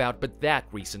think about but that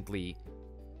recently.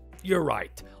 You're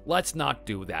right. Let's not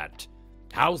do that.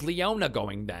 How's Leona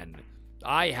going then?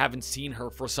 I haven't seen her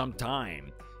for some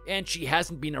time, and she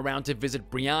hasn't been around to visit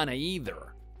Brianna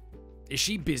either. Is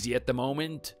she busy at the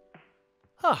moment?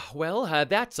 Well,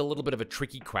 that's a little bit of a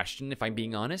tricky question, if I'm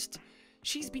being honest.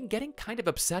 She's been getting kind of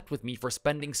upset with me for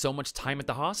spending so much time at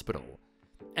the hospital.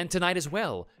 And tonight as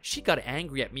well, she got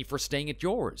angry at me for staying at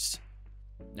yours.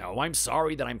 No, I'm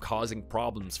sorry that I'm causing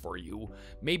problems for you.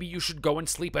 Maybe you should go and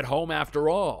sleep at home after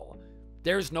all.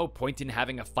 There's no point in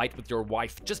having a fight with your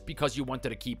wife just because you wanted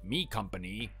to keep me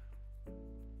company.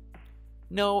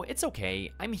 No, it's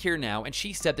okay. I'm here now, and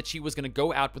she said that she was going to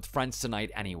go out with friends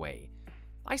tonight anyway.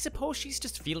 I suppose she's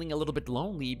just feeling a little bit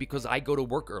lonely because I go to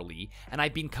work early, and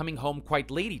I've been coming home quite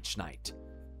late each night.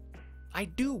 I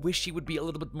do wish she would be a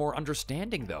little bit more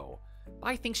understanding, though.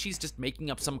 I think she's just making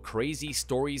up some crazy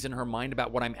stories in her mind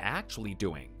about what I'm actually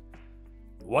doing.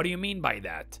 What do you mean by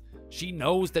that? She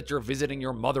knows that you're visiting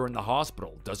your mother in the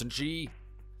hospital, doesn't she?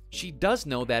 She does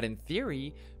know that in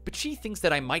theory, but she thinks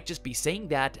that I might just be saying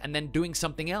that and then doing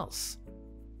something else.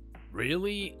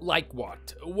 Really? Like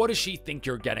what? What does she think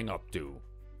you're getting up to?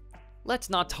 Let's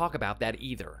not talk about that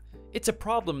either. It's a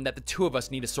problem that the two of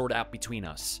us need to sort out between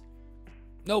us.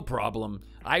 No problem.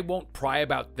 I won't pry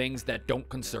about things that don't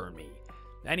concern me.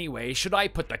 Anyway, should I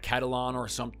put the kettle on or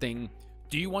something?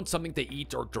 Do you want something to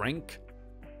eat or drink?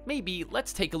 Maybe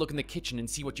let's take a look in the kitchen and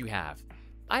see what you have.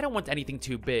 I don't want anything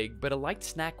too big, but a light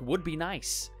snack would be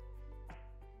nice.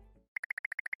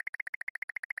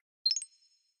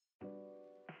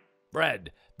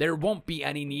 Fred, there won't be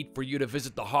any need for you to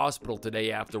visit the hospital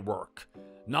today after work.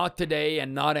 Not today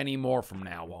and not anymore from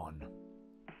now on.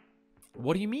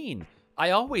 What do you mean?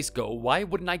 I always go. Why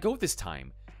wouldn't I go this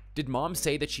time? Did Mom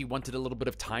say that she wanted a little bit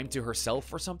of time to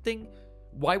herself or something?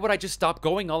 Why would I just stop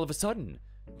going all of a sudden?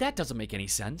 That doesn't make any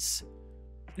sense.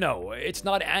 No, it's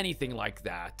not anything like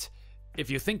that. If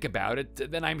you think about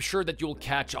it, then I'm sure that you'll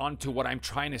catch on to what I'm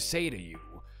trying to say to you.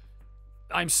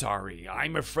 I'm sorry.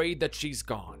 I'm afraid that she's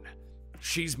gone.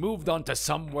 She's moved on to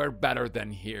somewhere better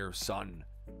than here, son.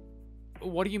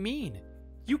 What do you mean?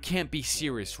 You can't be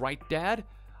serious, right, Dad?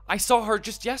 I saw her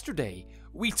just yesterday.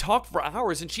 We talked for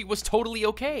hours and she was totally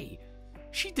okay.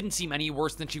 She didn't seem any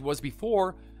worse than she was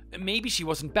before. Maybe she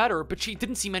wasn't better, but she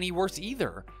didn't seem any worse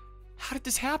either. How did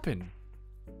this happen?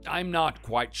 I'm not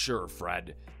quite sure,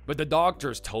 Fred, but the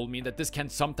doctors told me that this can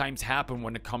sometimes happen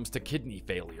when it comes to kidney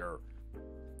failure.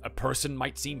 A person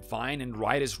might seem fine and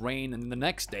right as rain, and the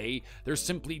next day, they're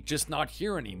simply just not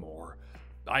here anymore.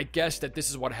 I guess that this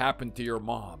is what happened to your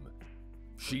mom.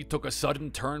 She took a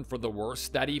sudden turn for the worse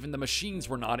that even the machines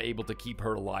were not able to keep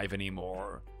her alive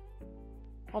anymore.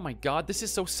 Oh my God, this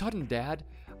is so sudden, Dad.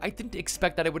 I didn't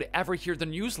expect that I would ever hear the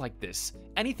news like this.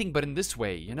 Anything but in this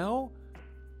way, you know?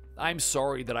 I'm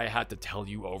sorry that I had to tell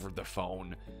you over the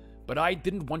phone, but I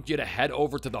didn't want you to head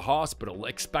over to the hospital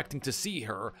expecting to see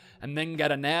her and then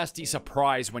get a nasty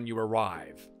surprise when you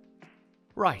arrive.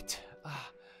 Right.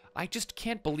 I just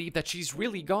can't believe that she's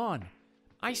really gone.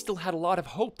 I still had a lot of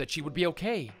hope that she would be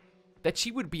okay, that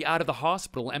she would be out of the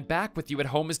hospital and back with you at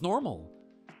home as normal.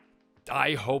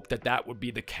 I hoped that that would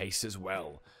be the case as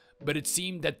well, but it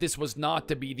seemed that this was not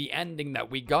to be the ending that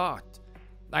we got.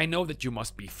 I know that you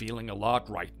must be feeling a lot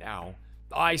right now.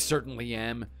 I certainly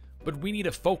am, but we need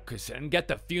to focus and get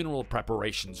the funeral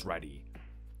preparations ready.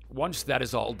 Once that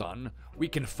is all done, we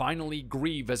can finally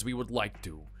grieve as we would like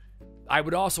to. I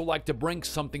would also like to bring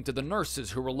something to the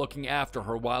nurses who were looking after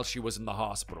her while she was in the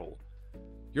hospital.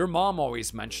 Your mom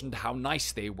always mentioned how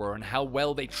nice they were and how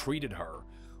well they treated her.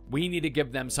 We need to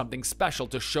give them something special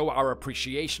to show our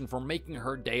appreciation for making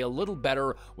her day a little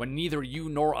better when neither you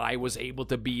nor I was able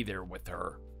to be there with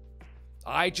her.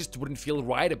 I just wouldn't feel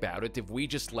right about it if we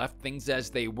just left things as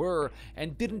they were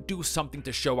and didn't do something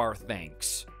to show our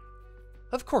thanks.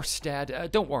 Of course,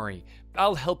 Dad. Don't worry.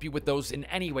 I'll help you with those in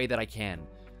any way that I can.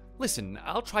 Listen,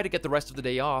 I'll try to get the rest of the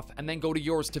day off and then go to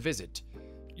yours to visit.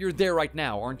 You're there right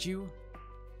now, aren't you?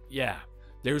 Yeah.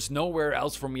 There's nowhere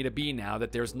else for me to be now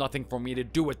that there's nothing for me to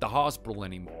do at the hospital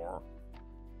anymore.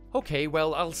 Okay,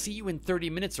 well, I'll see you in 30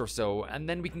 minutes or so, and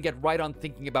then we can get right on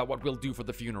thinking about what we'll do for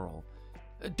the funeral.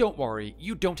 Don't worry,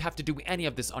 you don't have to do any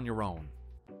of this on your own.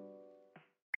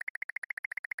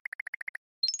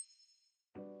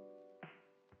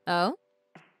 Oh?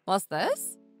 What's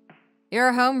this?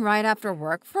 You're home right after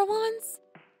work for once?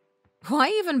 Why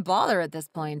even bother at this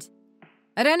point?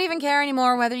 I don't even care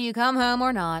anymore whether you come home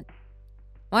or not.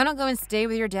 Why not go and stay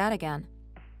with your dad again?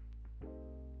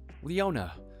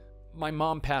 Leona, my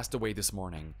mom passed away this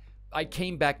morning. I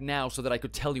came back now so that I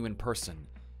could tell you in person.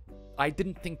 I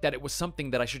didn't think that it was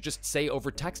something that I should just say over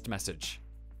text message.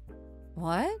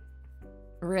 What?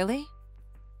 Really?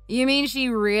 You mean she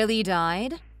really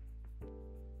died?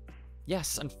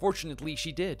 Yes, unfortunately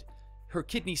she did. Her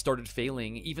kidney started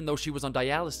failing even though she was on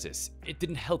dialysis. It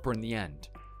didn't help her in the end.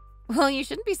 Well, you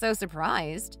shouldn't be so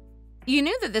surprised. You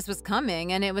knew that this was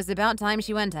coming, and it was about time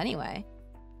she went anyway.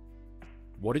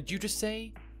 What did you just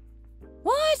say?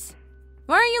 What?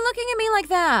 Why are you looking at me like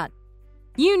that?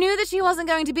 You knew that she wasn't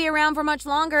going to be around for much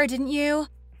longer, didn't you?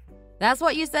 That's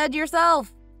what you said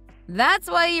yourself. That's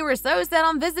why you were so set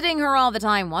on visiting her all the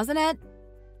time, wasn't it?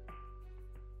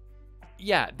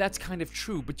 Yeah, that's kind of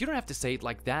true, but you don't have to say it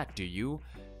like that, do you?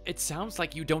 It sounds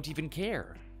like you don't even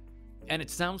care. And it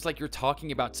sounds like you're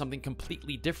talking about something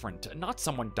completely different, not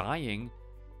someone dying.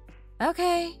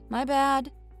 Okay, my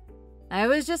bad. I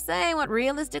was just saying what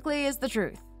realistically is the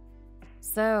truth.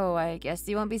 So, I guess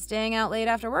you won't be staying out late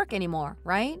after work anymore,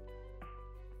 right?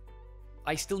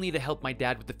 I still need to help my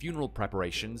dad with the funeral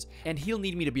preparations, and he'll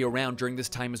need me to be around during this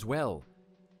time as well.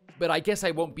 But I guess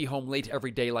I won't be home late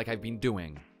every day like I've been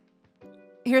doing.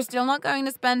 You're still not going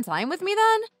to spend time with me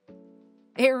then?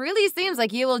 It really seems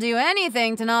like you will do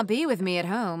anything to not be with me at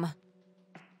home.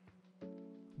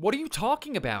 What are you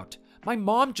talking about? My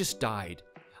mom just died.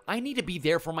 I need to be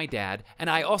there for my dad, and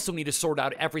I also need to sort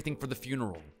out everything for the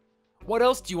funeral. What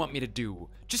else do you want me to do?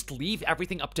 Just leave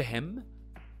everything up to him?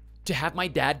 To have my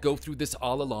dad go through this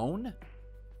all alone?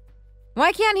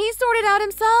 Why can't he sort it out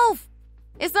himself?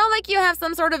 It's not like you have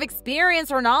some sort of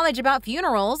experience or knowledge about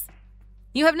funerals.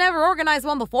 You have never organized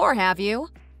one before, have you?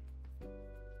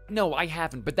 No, I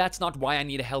haven't, but that's not why I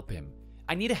need to help him.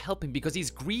 I need to help him because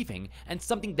he's grieving, and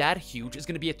something that huge is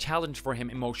going to be a challenge for him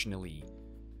emotionally.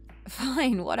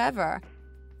 Fine, whatever.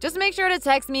 Just make sure to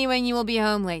text me when you will be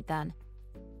home late then.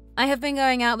 I have been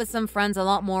going out with some friends a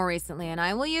lot more recently, and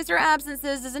I will use your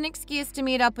absences as an excuse to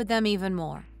meet up with them even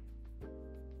more.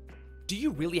 Do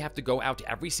you really have to go out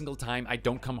every single time I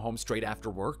don't come home straight after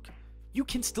work? You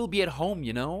can still be at home,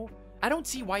 you know? I don't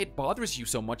see why it bothers you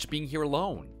so much being here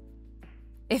alone.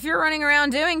 If you're running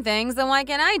around doing things, then why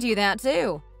can't I do that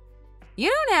too? You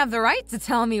don't have the right to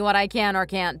tell me what I can or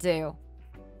can't do.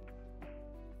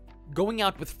 Going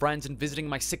out with friends and visiting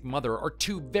my sick mother are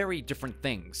two very different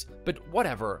things, but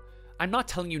whatever. I'm not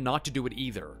telling you not to do it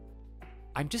either.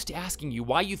 I'm just asking you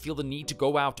why you feel the need to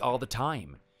go out all the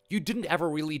time. You didn't ever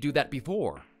really do that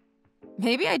before.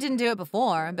 Maybe I didn't do it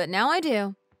before, but now I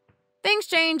do. Things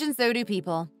change and so do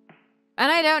people.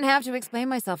 And I don't have to explain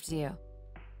myself to you.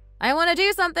 I want to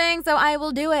do something, so I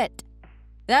will do it.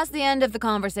 That's the end of the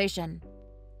conversation.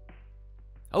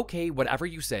 Okay, whatever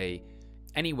you say.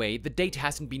 Anyway, the date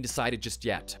hasn't been decided just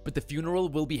yet, but the funeral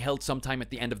will be held sometime at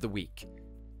the end of the week.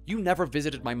 You never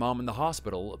visited my mom in the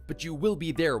hospital, but you will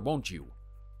be there, won't you?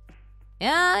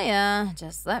 Yeah,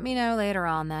 just let me know later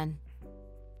on then.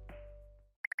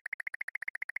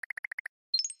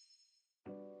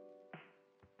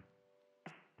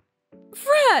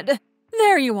 Fred!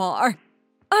 There you are.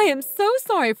 I am so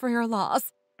sorry for your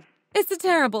loss. It's a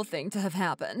terrible thing to have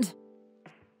happened.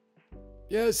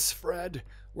 Yes, Fred.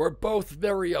 We're both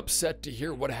very upset to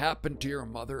hear what happened to your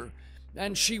mother,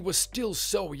 and she was still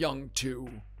so young, too.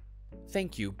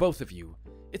 Thank you, both of you.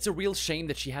 It's a real shame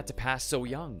that she had to pass so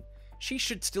young. She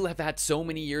should still have had so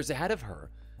many years ahead of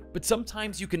her. But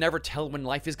sometimes you can never tell when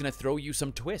life is going to throw you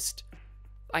some twist.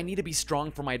 I need to be strong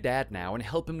for my dad now and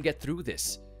help him get through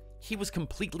this. He was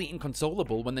completely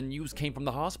inconsolable when the news came from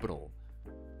the hospital.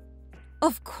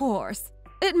 Of course.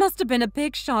 It must have been a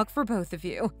big shock for both of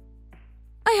you.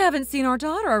 I haven't seen our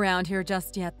daughter around here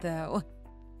just yet, though.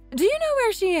 Do you know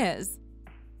where she is?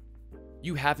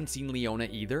 You haven't seen Leona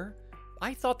either?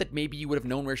 I thought that maybe you would have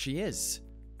known where she is.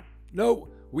 No,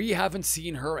 we haven't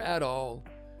seen her at all.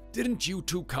 Didn't you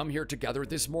two come here together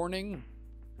this morning?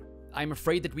 I'm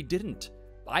afraid that we didn't.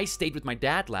 I stayed with my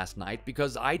dad last night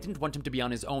because I didn't want him to be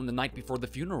on his own the night before the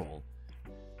funeral.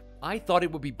 I thought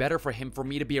it would be better for him for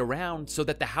me to be around so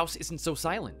that the house isn't so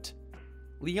silent.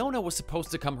 Leona was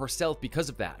supposed to come herself because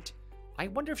of that. I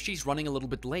wonder if she's running a little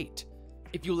bit late.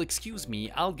 If you'll excuse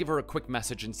me, I'll give her a quick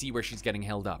message and see where she's getting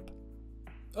held up.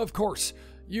 Of course,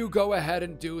 you go ahead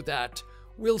and do that.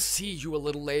 We'll see you a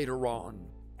little later on.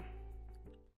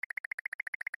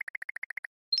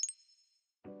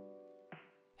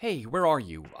 Hey, where are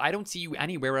you? I don't see you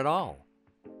anywhere at all.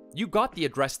 You got the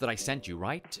address that I sent you,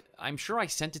 right? I'm sure I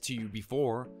sent it to you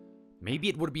before. Maybe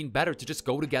it would have been better to just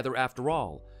go together after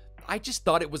all. I just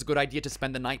thought it was a good idea to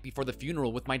spend the night before the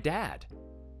funeral with my dad.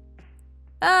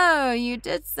 Oh, you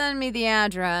did send me the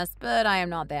address, but I am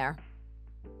not there.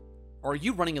 Are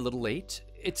you running a little late?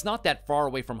 It's not that far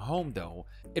away from home, though.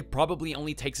 It probably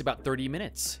only takes about 30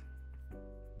 minutes.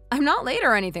 I'm not late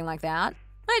or anything like that.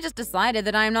 I just decided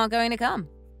that I am not going to come.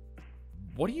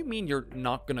 What do you mean you're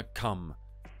not gonna come?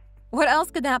 What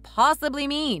else could that possibly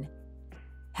mean?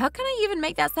 How can I even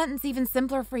make that sentence even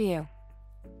simpler for you?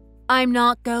 I'm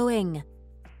not going.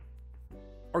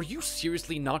 Are you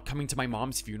seriously not coming to my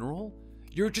mom's funeral?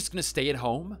 You're just gonna stay at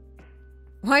home?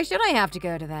 Why should I have to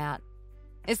go to that?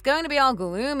 It's going to be all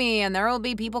gloomy and there will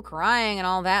be people crying and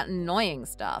all that annoying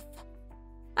stuff.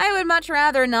 I would much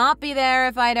rather not be there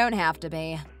if I don't have to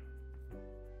be.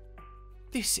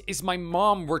 This is my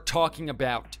mom we're talking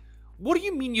about. What do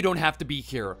you mean you don't have to be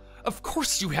here? Of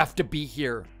course you have to be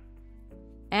here.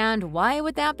 And why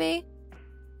would that be?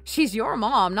 She's your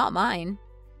mom, not mine.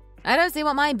 I don't see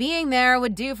what my being there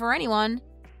would do for anyone.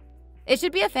 It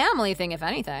should be a family thing, if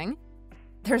anything.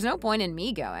 There's no point in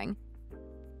me going.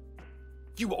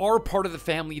 You are part of the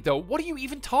family, though. What are you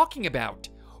even talking about?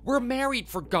 We're married,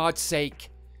 for God's sake.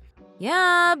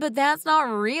 Yeah, but that's not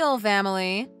real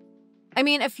family. I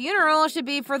mean, a funeral should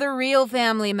be for the real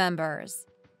family members.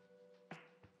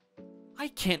 I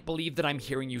can't believe that I'm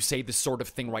hearing you say this sort of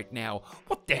thing right now.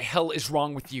 What the hell is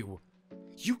wrong with you?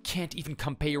 You can't even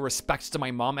come pay your respects to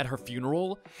my mom at her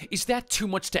funeral? Is that too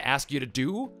much to ask you to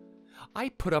do? I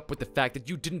put up with the fact that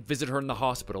you didn't visit her in the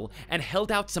hospital and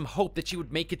held out some hope that she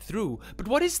would make it through, but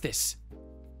what is this?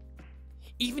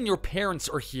 Even your parents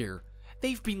are here.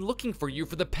 They've been looking for you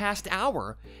for the past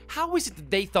hour. How is it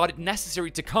that they thought it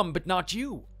necessary to come but not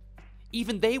you?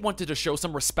 Even they wanted to show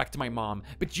some respect to my mom,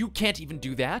 but you can't even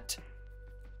do that?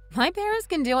 My parents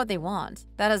can do what they want.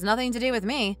 That has nothing to do with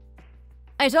me.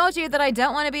 I told you that I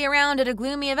don't want to be around at a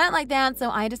gloomy event like that, so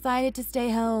I decided to stay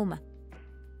home.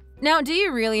 Now, do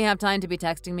you really have time to be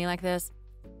texting me like this?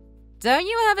 Don't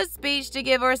you have a speech to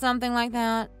give or something like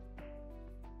that?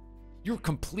 You're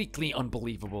completely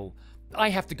unbelievable. I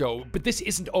have to go, but this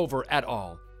isn't over at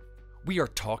all. We are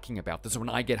talking about this when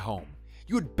I get home.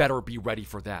 You'd better be ready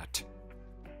for that.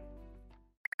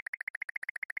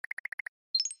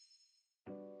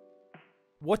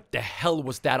 What the hell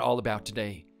was that all about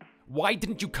today? Why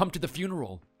didn't you come to the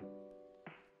funeral?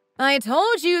 I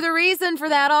told you the reason for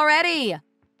that already.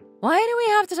 Why do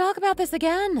we have to talk about this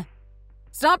again?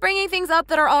 Stop bringing things up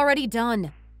that are already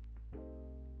done.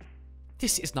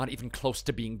 This is not even close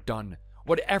to being done,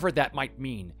 whatever that might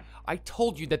mean. I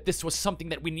told you that this was something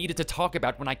that we needed to talk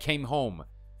about when I came home.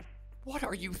 What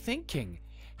are you thinking?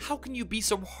 How can you be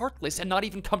so heartless and not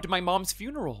even come to my mom's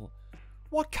funeral?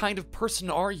 What kind of person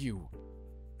are you?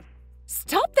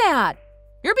 Stop that!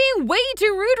 You're being way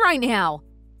too rude right now.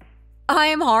 I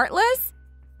am heartless?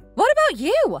 What about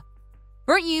you?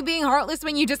 Weren't you being heartless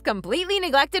when you just completely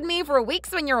neglected me for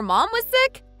weeks when your mom was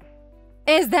sick?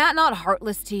 Is that not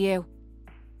heartless to you?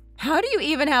 How do you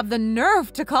even have the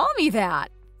nerve to call me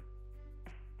that?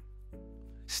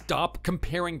 Stop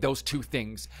comparing those two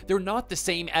things. They're not the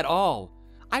same at all.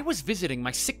 I was visiting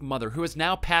my sick mother, who has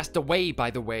now passed away,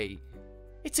 by the way.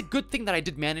 It's a good thing that I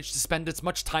did manage to spend as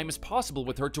much time as possible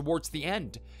with her towards the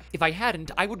end. If I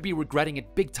hadn't, I would be regretting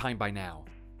it big time by now.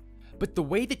 But the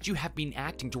way that you have been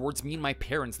acting towards me and my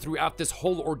parents throughout this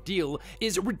whole ordeal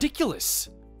is ridiculous.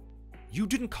 You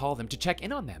didn't call them to check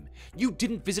in on them. You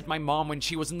didn't visit my mom when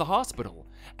she was in the hospital.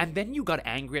 And then you got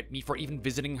angry at me for even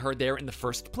visiting her there in the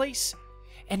first place.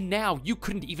 And now you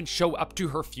couldn't even show up to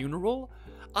her funeral?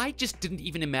 I just didn't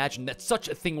even imagine that such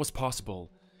a thing was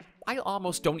possible. I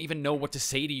almost don't even know what to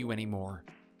say to you anymore.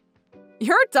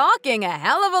 You're talking a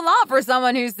hell of a lot for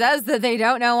someone who says that they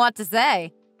don't know what to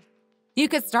say. You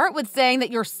could start with saying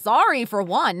that you're sorry for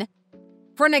one,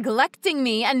 for neglecting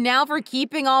me, and now for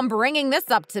keeping on bringing this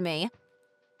up to me.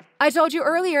 I told you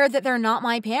earlier that they're not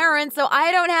my parents, so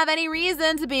I don't have any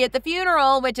reason to be at the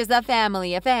funeral, which is a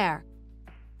family affair.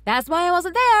 That's why I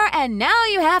wasn't there, and now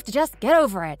you have to just get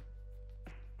over it.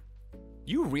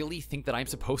 You really think that I'm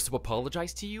supposed to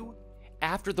apologize to you?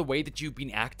 After the way that you've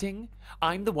been acting?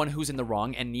 I'm the one who's in the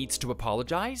wrong and needs to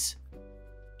apologize?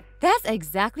 That's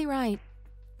exactly right.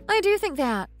 I do think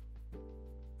that.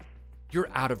 You're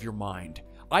out of your mind.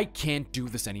 I can't do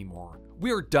this anymore.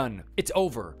 We're done. It's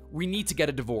over. We need to get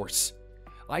a divorce.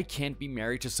 I can't be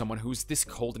married to someone who's this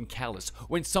cold and callous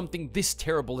when something this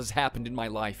terrible has happened in my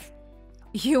life.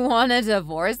 You want to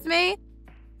divorce me?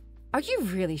 Are you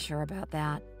really sure about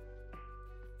that?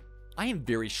 I am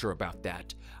very sure about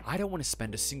that. I don't want to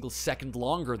spend a single second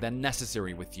longer than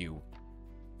necessary with you.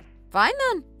 Fine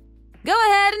then. Go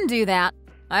ahead and do that.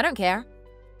 I don't care.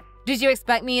 Did you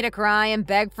expect me to cry and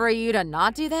beg for you to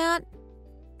not do that?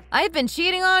 I've been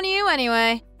cheating on you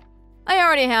anyway. I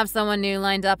already have someone new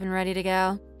lined up and ready to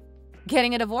go.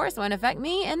 Getting a divorce won't affect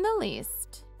me in the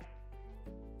least.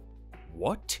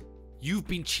 What? You've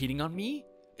been cheating on me?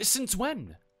 Since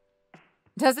when?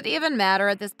 Does it even matter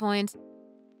at this point?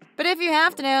 But if you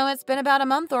have to know, it's been about a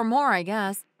month or more, I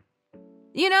guess.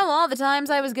 You know all the times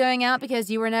I was going out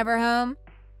because you were never home?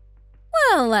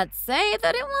 Well, let's say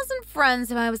that it wasn't friends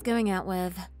who I was going out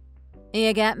with.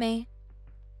 You get me?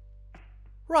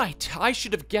 Right, I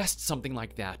should have guessed something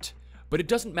like that. But it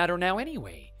doesn't matter now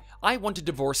anyway. I want a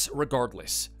divorce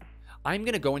regardless. I'm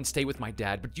gonna go and stay with my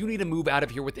dad, but you need to move out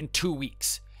of here within 2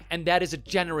 weeks. And that is a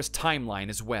generous timeline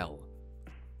as well.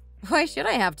 Why should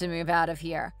I have to move out of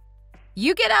here?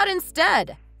 You get out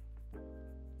instead.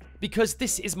 Because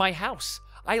this is my house.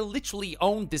 I literally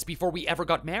owned this before we ever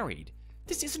got married.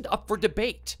 This isn't up for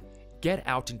debate. Get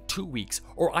out in 2 weeks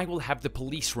or I will have the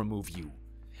police remove you.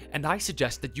 And I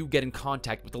suggest that you get in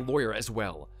contact with a lawyer as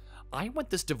well. I want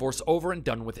this divorce over and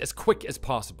done with as quick as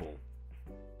possible.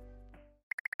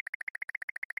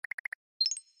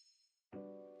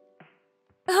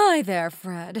 Hi there,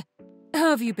 Fred.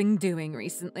 How have you been doing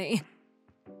recently?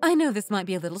 I know this might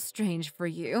be a little strange for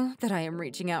you, that I am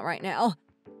reaching out right now.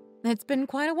 It's been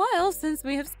quite a while since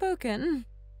we have spoken.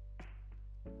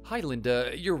 Hi,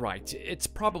 Linda. You're right. It's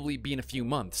probably been a few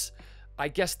months. I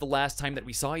guess the last time that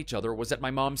we saw each other was at my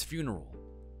mom's funeral.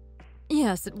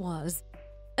 Yes, it was.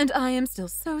 And I am still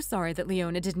so sorry that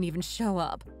Leona didn't even show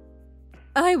up.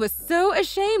 I was so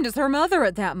ashamed as her mother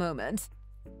at that moment.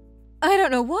 I don't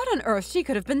know what on earth she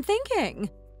could have been thinking.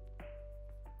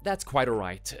 That's quite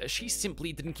alright. She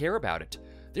simply didn't care about it.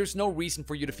 There's no reason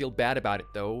for you to feel bad about it,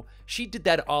 though. She did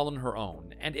that all on her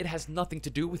own, and it has nothing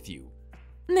to do with you.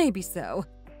 Maybe so.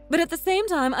 But at the same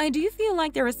time, I do feel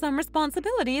like there is some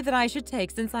responsibility that I should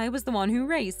take since I was the one who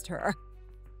raised her.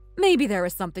 Maybe there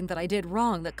is something that I did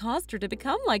wrong that caused her to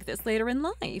become like this later in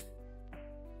life.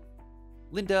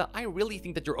 Linda, I really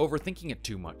think that you're overthinking it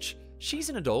too much. She's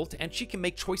an adult, and she can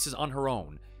make choices on her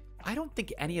own. I don't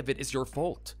think any of it is your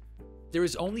fault. There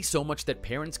is only so much that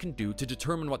parents can do to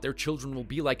determine what their children will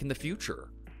be like in the future.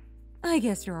 I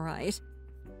guess you're right.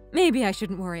 Maybe I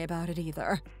shouldn't worry about it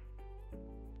either.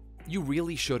 You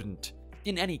really shouldn't.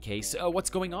 In any case, what's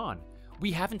going on?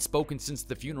 We haven't spoken since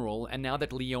the funeral, and now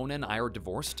that Leona and I are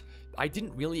divorced, I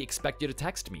didn't really expect you to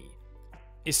text me.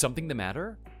 Is something the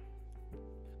matter?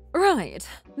 Right.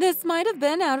 This might have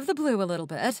been out of the blue a little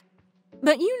bit.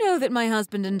 But you know that my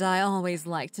husband and I always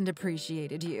liked and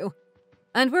appreciated you.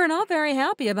 And we're not very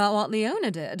happy about what Leona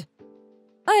did.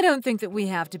 I don't think that we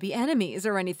have to be enemies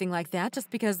or anything like that just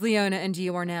because Leona and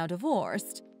you are now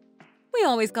divorced. We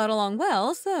always got along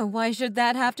well, so why should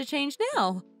that have to change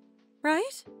now?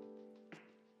 Right?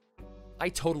 I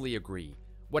totally agree.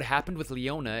 What happened with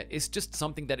Leona is just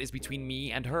something that is between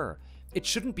me and her. It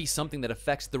shouldn't be something that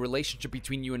affects the relationship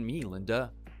between you and me,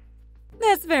 Linda.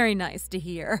 That's very nice to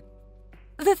hear.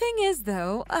 The thing is,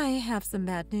 though, I have some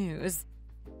bad news.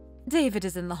 David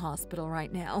is in the hospital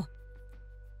right now.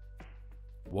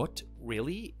 What?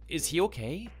 Really? Is he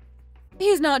okay?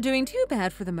 He's not doing too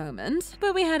bad for the moment,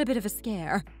 but we had a bit of a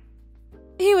scare.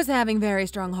 He was having very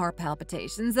strong heart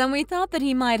palpitations, and we thought that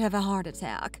he might have a heart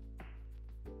attack.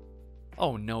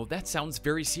 Oh no, that sounds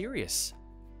very serious.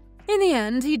 In the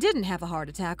end, he didn't have a heart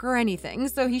attack or anything,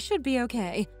 so he should be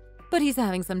okay. But he's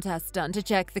having some tests done to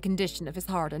check the condition of his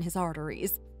heart and his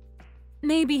arteries.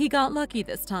 Maybe he got lucky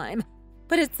this time,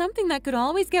 but it's something that could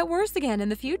always get worse again in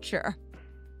the future.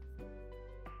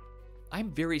 I'm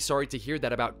very sorry to hear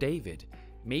that about David.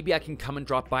 Maybe I can come and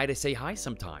drop by to say hi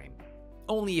sometime.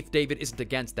 Only if David isn't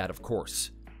against that, of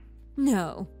course.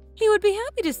 No, he would be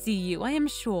happy to see you, I am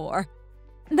sure.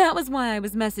 That was why I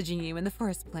was messaging you in the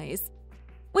first place.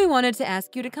 We wanted to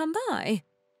ask you to come by.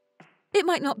 It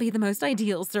might not be the most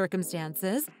ideal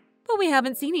circumstances, but we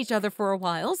haven't seen each other for a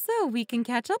while, so we can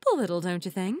catch up a little, don't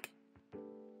you think?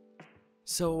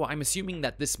 So I'm assuming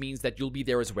that this means that you'll be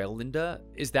there as well, Linda.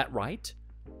 Is that right?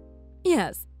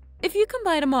 Yes. If you come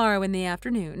by tomorrow in the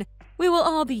afternoon, we will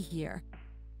all be here.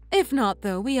 If not,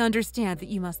 though, we understand that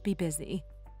you must be busy.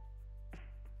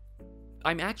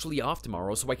 I'm actually off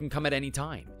tomorrow, so I can come at any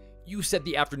time. You said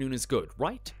the afternoon is good,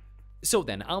 right? So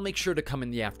then, I'll make sure to come in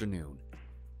the afternoon.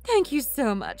 Thank you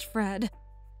so much, Fred.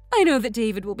 I know that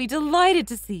David will be delighted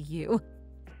to see you.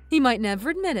 He might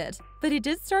never admit it, but he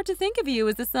did start to think of you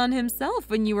as a son himself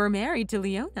when you were married to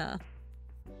Leona.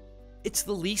 It's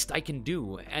the least I can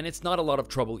do, and it's not a lot of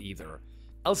trouble either.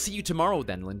 I'll see you tomorrow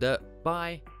then, Linda.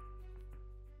 Bye.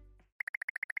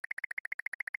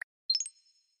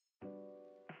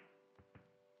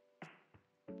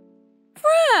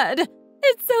 Fred!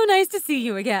 It's so nice to see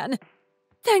you again.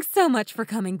 Thanks so much for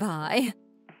coming by.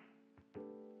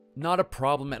 Not a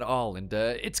problem at all,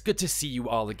 Linda. It's good to see you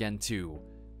all again, too.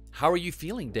 How are you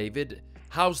feeling, David?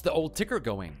 How's the old ticker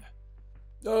going?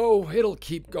 Oh, it'll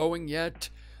keep going yet.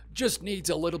 Just needs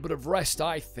a little bit of rest,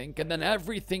 I think, and then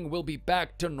everything will be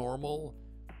back to normal.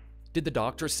 Did the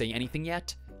doctor say anything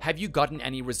yet? Have you gotten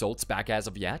any results back as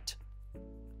of yet?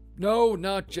 No,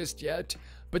 not just yet,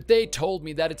 but they told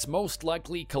me that it's most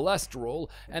likely cholesterol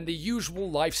and the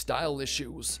usual lifestyle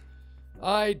issues.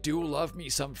 I do love me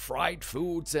some fried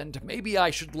foods, and maybe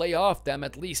I should lay off them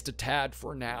at least a tad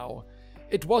for now.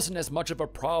 It wasn't as much of a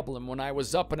problem when I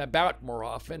was up and about more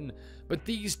often, but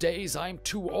these days I'm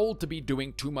too old to be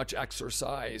doing too much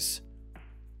exercise.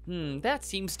 That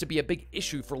seems to be a big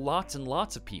issue for lots and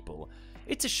lots of people.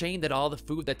 It's a shame that all the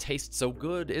food that tastes so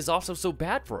good is also so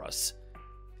bad for us.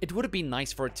 It would have been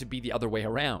nice for it to be the other way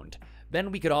around.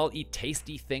 Then we could all eat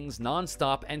tasty things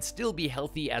nonstop and still be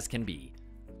healthy as can be.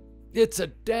 It's a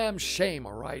damn shame,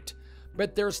 alright,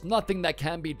 but there's nothing that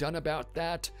can be done about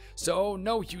that, so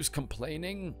no use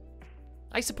complaining.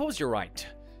 I suppose you're right.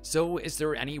 So, is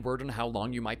there any word on how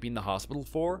long you might be in the hospital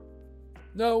for?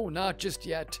 No, not just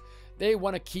yet. They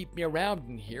want to keep me around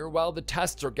in here while the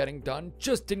tests are getting done,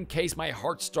 just in case my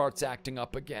heart starts acting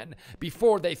up again,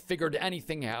 before they figured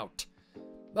anything out.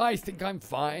 I think I'm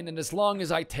fine, and as long as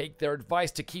I take their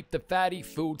advice to keep the fatty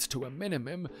foods to a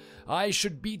minimum, I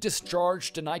should be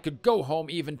discharged and I could go home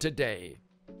even today.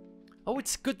 Oh,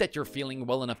 it's good that you're feeling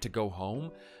well enough to go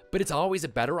home, but it's always a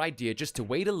better idea just to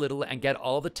wait a little and get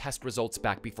all the test results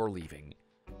back before leaving.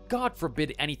 God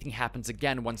forbid anything happens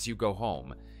again once you go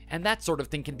home, and that sort of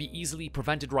thing can be easily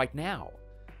prevented right now.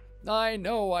 I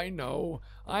know.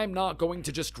 I'm not going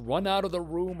to just run out of the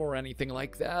room or anything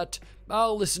like that.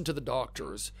 I'll listen to the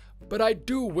doctors. But I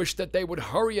do wish that they would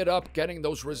hurry it up getting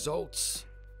those results.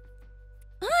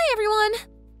 Hi, everyone.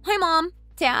 Hi, Mom,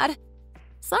 Dad.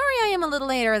 Sorry I am a little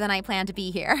later than I planned to be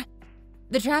here.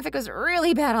 The traffic was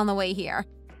really bad on the way here.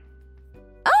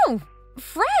 Oh,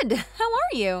 Fred, how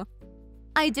are you?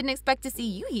 I didn't expect to see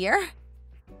you here.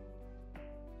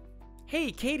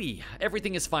 Hey, Katie,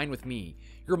 everything is fine with me.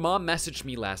 Your mom messaged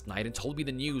me last night and told me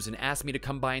the news and asked me to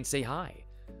come by and say hi.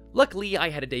 Luckily, I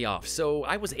had a day off, so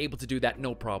I was able to do that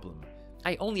no problem.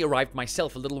 I only arrived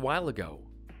myself a little while ago.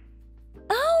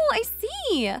 Oh, I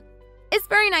see. It's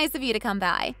very nice of you to come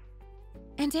by.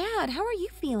 And Dad, how are you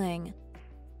feeling?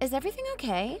 Is everything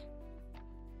okay?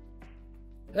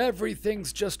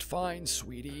 Everything's just fine,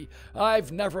 sweetie.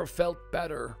 I've never felt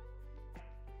better.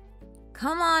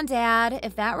 Come on, Dad.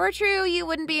 If that were true, you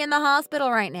wouldn't be in the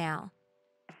hospital right now.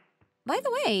 By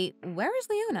the way, where is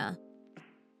Leona?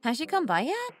 Has she come by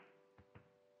yet?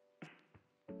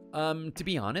 To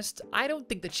be honest, I don't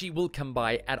think that she will come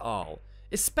by at all,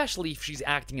 especially if she's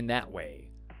acting in that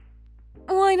way.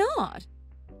 Why not?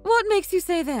 What makes you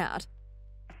say that?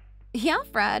 Yeah,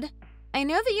 Fred. I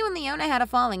know that you and Leona had a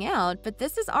falling out, but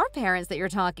this is our parents that you're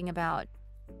talking about.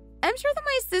 I'm sure that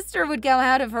my sister would go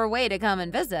out of her way to come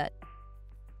and visit.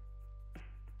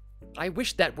 I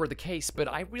wish that were the case, but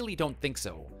I really don't think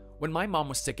so. When my mom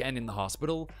was sick and in the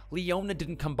hospital, Leona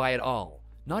didn't come by at all,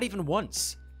 not even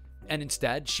once. And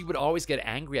instead, she would always get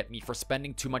angry at me for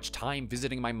spending too much time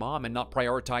visiting my mom and not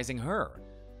prioritizing her.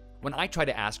 When I tried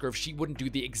to ask her if she wouldn't do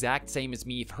the exact same as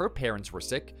me if her parents were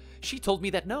sick, she told me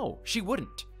that no, she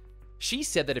wouldn't. She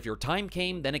said that if your time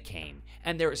came, then it came,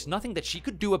 and there is nothing that she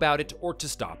could do about it or to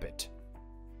stop it.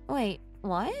 Wait,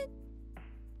 what?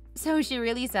 So she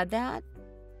really said that?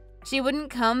 She wouldn't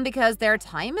come because their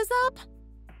time is up?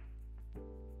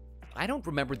 I don't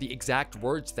remember the exact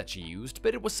words that she used,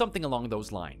 but it was something along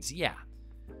those lines, yeah.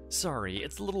 Sorry,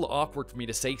 it's a little awkward for me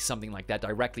to say something like that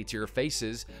directly to your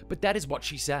faces, but that is what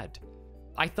she said.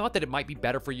 I thought that it might be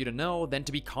better for you to know than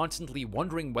to be constantly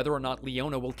wondering whether or not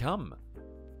Leona will come.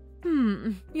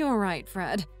 You're right,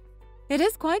 Fred. It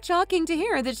is quite shocking to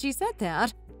hear that she said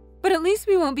that, but at least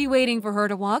we won't be waiting for her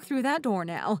to walk through that door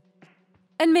now.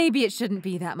 And maybe it shouldn't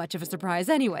be that much of a surprise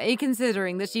anyway,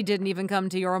 considering that she didn't even come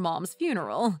to your mom's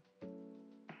funeral.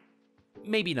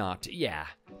 Maybe not, yeah.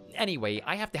 Anyway,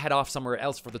 I have to head off somewhere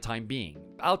else for the time being.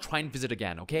 I'll try and visit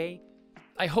again, okay?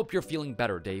 I hope you're feeling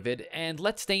better, David, and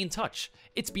let's stay in touch.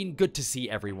 It's been good to see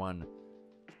everyone.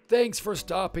 Thanks for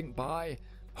stopping by.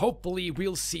 Hopefully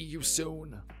we'll see you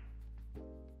soon.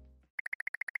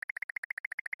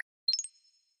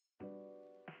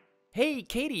 Hey,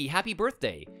 Katie, happy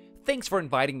birthday. Thanks for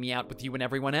inviting me out with you and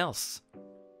everyone else.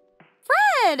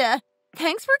 Fred!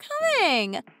 Thanks for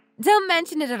coming! Don't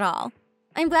mention it at all.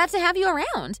 I'm glad to have you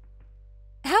around.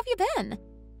 How have you been?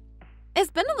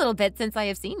 It's been a little bit since I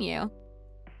have seen you.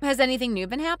 Has anything new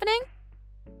been happening?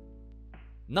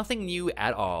 Nothing new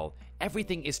at all.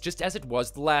 Everything is just as it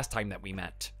was the last time that we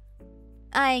met.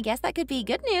 I guess that could be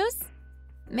good news.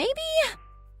 Maybe?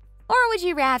 Or would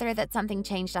you rather that something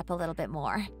changed up a little bit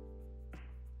more?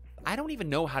 I don't even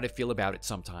know how to feel about it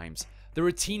sometimes. The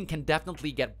routine can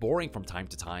definitely get boring from time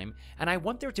to time, and I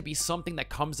want there to be something that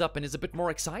comes up and is a bit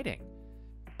more exciting.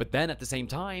 But then at the same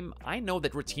time, I know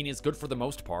that routine is good for the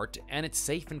most part, and it's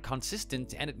safe and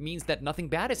consistent, and it means that nothing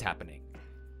bad is happening.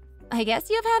 I guess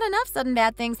you've had enough sudden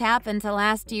bad things happen to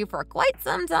last you for quite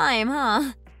some time,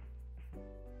 huh?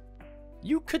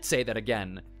 You could say that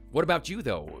again. What about you,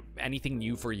 though? Anything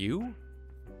new for you?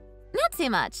 Not too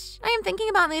much. I am thinking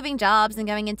about moving jobs and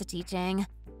going into teaching.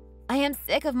 I am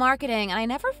sick of marketing, and I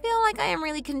never feel like I am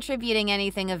really contributing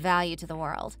anything of value to the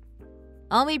world.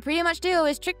 All we pretty much do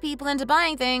is trick people into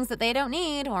buying things that they don't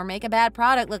need or make a bad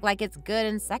product look like it's good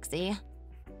and sexy.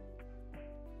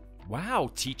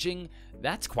 Wow, teaching?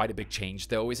 That's quite a big change,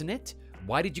 though, isn't it?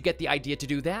 Why did you get the idea to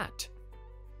do that?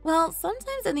 Well,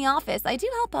 sometimes in the office, I do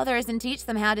help others and teach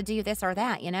them how to do this or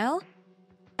that, you know?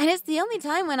 And it's the only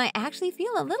time when I actually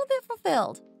feel a little bit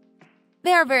fulfilled.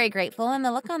 They are very grateful, and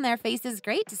the look on their face is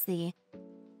great to see.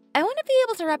 I want to be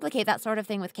able to replicate that sort of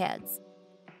thing with kids.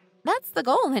 That's the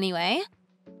goal, anyway.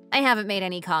 I haven't made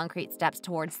any concrete steps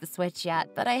towards the switch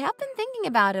yet, but I have been thinking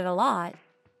about it a lot.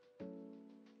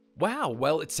 Wow,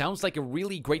 well, it sounds like a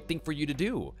really great thing for you to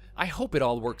do. I hope it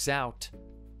all works out.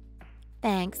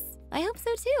 Thanks. I hope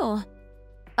so too.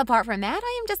 Apart from that,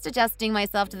 I am just adjusting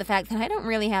myself to the fact that I don't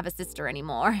really have a sister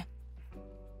anymore.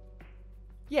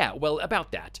 Yeah, well,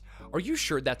 about that. Are you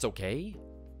sure that's okay?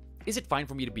 Is it fine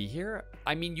for me to be here?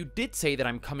 I mean, you did say that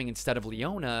I'm coming instead of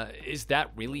Leona. Is that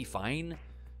really fine?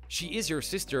 She is your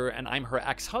sister, and I'm her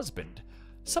ex-husband.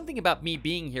 Something about me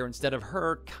being here instead of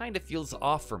her kind of feels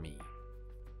off for me.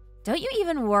 Don't you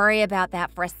even worry about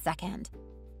that for a second.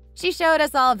 She showed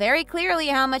us all very clearly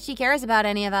how much she cares about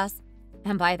any of us.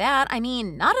 And by that, I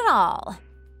mean not at all.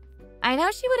 I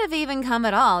know she would have even come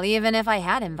at all, even if I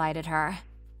had invited her.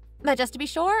 But just to be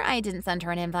sure, I didn't send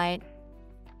her an invite.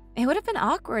 It would have been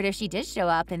awkward if she did show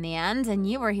up in the end and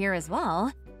you were here as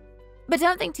well. But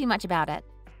don't think too much about it.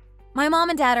 My mom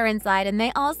and dad are inside, and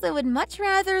they also would much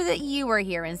rather that you were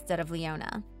here instead of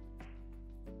Leona.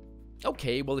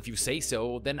 Okay, well, if you say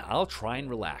so, then I'll try and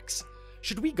relax.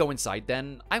 Should we go inside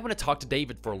then? I want to talk to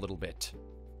David for a little bit.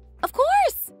 Of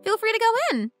course! Feel free to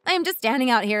go in. I am just standing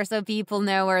out here so people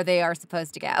know where they are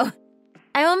supposed to go.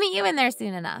 I will meet you in there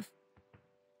soon enough.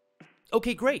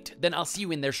 Okay, great. Then I'll see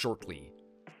you in there shortly.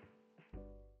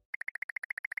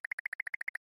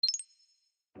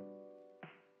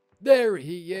 There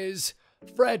he is.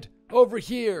 Fred, over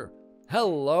here.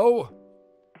 Hello?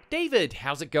 David,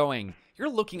 how's it going? You're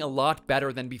looking a lot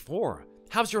better than before.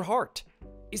 How's your heart?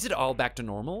 Is it all back to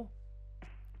normal?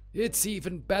 It's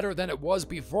even better than it was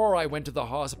before I went to the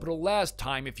hospital last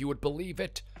time, if you would believe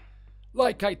it.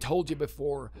 Like I told you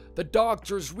before, the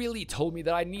doctors really told me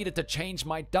that I needed to change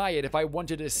my diet if I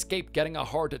wanted to escape getting a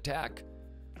heart attack.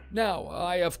 Now,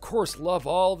 I of course love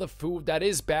all the food that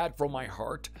is bad for my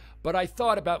heart, but I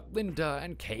thought about Linda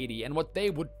and Katie and what they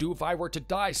would do if I were to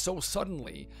die so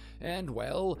suddenly, and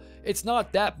well, it's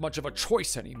not that much of a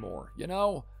choice anymore, you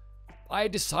know? I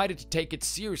decided to take it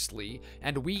seriously,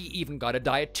 and we even got a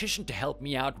dietitian to help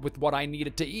me out with what I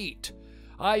needed to eat.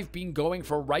 I've been going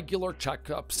for regular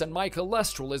checkups, and my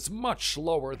cholesterol is much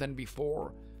lower than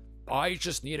before. I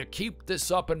just need to keep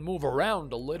this up and move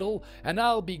around a little, and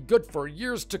I'll be good for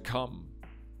years to come.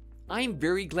 I'm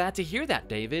very glad to hear that,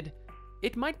 David.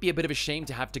 It might be a bit of a shame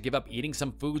to have to give up eating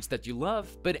some foods that you love,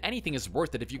 but anything is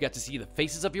worth it if you get to see the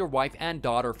faces of your wife and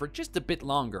daughter for just a bit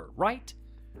longer, right?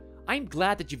 I'm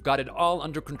glad that you've got it all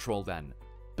under control then.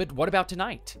 But what about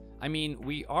tonight? I mean,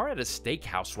 we are at a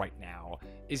steakhouse right now.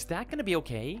 Is that gonna be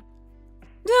okay?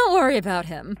 Don't worry about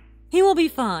him. He will be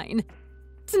fine.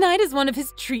 Tonight is one of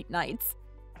his treat nights.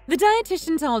 The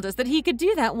dietitian told us that he could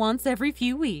do that once every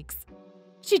few weeks.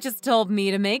 She just told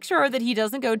me to make sure that he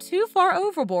doesn't go too far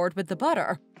overboard with the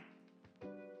butter.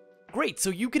 Great,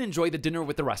 so you can enjoy the dinner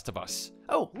with the rest of us.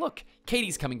 Oh, look,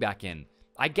 Katie's coming back in.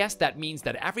 I guess that means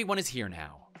that everyone is here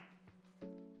now.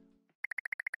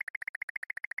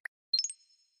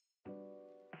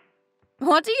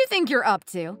 What do you think you're up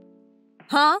to?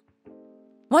 Huh?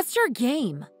 What's your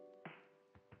game?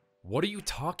 What are you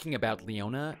talking about,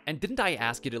 Leona? And didn't I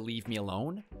ask you to leave me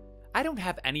alone? I don't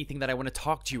have anything that I want to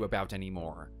talk to you about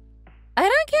anymore. I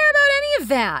don't care about any of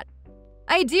that.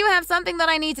 I do have something that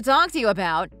I need to talk to you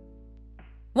about.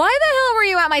 Why the hell were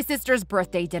you at my sister's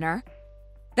birthday dinner?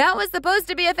 That was supposed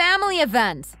to be a family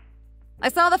event. I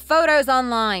saw the photos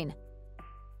online.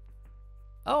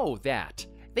 Oh, that.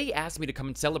 They asked me to come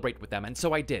and celebrate with them, and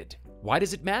so I did. Why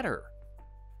does it matter?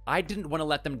 I didn't want to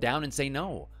let them down and say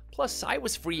no. Plus, I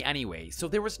was free anyway, so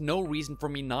there was no reason for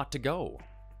me not to go.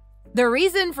 The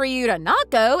reason for you to not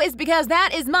go is because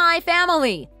that is my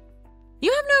family.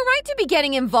 You have no right to be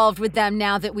getting involved with them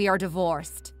now that we are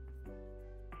divorced.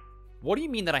 What do you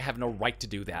mean that I have no right to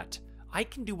do that? I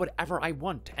can do whatever I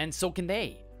want, and so can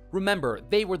they. Remember,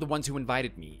 they were the ones who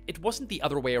invited me. It wasn't the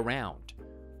other way around.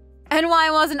 And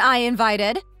why wasn't I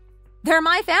invited? They're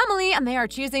my family, and they are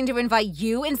choosing to invite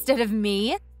you instead of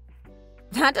me?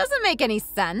 That doesn't make any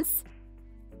sense.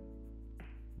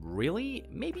 Really?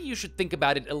 Maybe you should think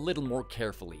about it a little more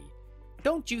carefully.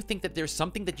 Don't you think that there's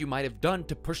something that you might have done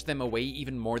to push them away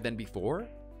even more than before?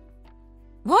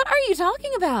 What are you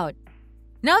talking about?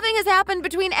 Nothing has happened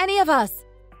between any of us.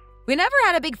 We never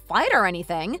had a big fight or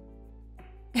anything.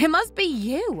 It must be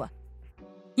you.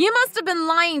 You must have been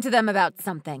lying to them about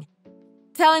something.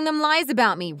 Telling them lies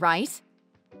about me, right?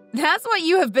 That's what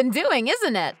you have been doing,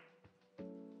 isn't it?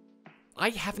 I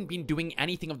haven't been doing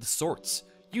anything of the sorts.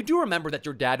 You do remember that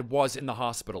your dad was in the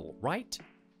hospital, right?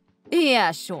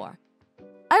 Yeah, sure.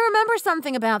 I remember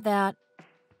something about that.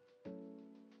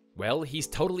 Well, he's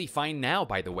totally fine now,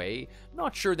 by the way.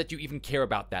 Not sure that you even care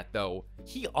about that, though.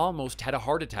 He almost had a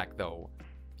heart attack, though.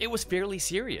 It was fairly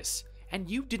serious, and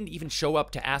you didn't even show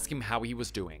up to ask him how he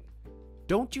was doing.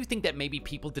 Don't you think that maybe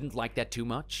people didn't like that too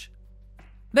much?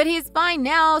 But he's fine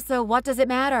now, so what does it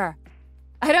matter?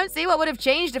 I don't see what would have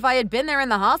changed if I had been there in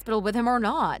the hospital with him or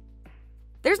not.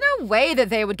 There's no way that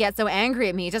they would get so angry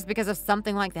at me just because of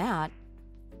something like that.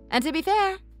 And to be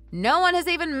fair, no one has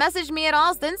even messaged me at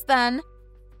all since then.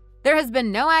 There has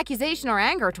been no accusation or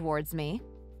anger towards me.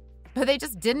 But they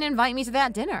just didn't invite me to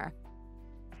that dinner.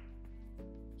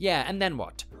 Yeah, and then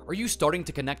what? Are you starting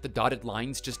to connect the dotted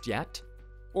lines just yet?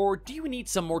 Or do you need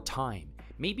some more time?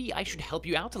 Maybe I should help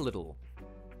you out a little.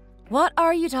 What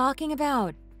are you talking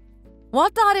about?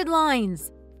 What dotted lines?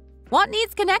 What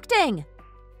needs connecting?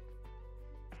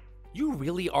 You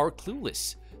really are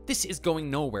clueless. This is going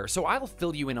nowhere, so I'll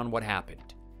fill you in on what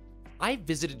happened. I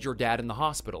visited your dad in the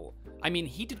hospital. I mean,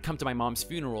 he did come to my mom's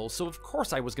funeral, so of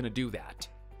course I was gonna do that.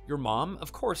 Your mom,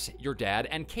 of course, your dad,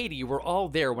 and Katie were all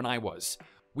there when I was.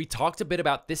 We talked a bit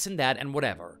about this and that and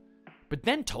whatever, but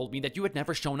then told me that you had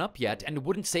never shown up yet and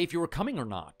wouldn't say if you were coming or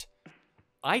not.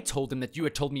 I told him that you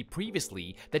had told me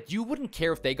previously that you wouldn't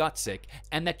care if they got sick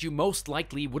and that you most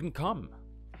likely wouldn't come.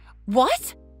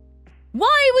 What?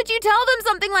 Why would you tell them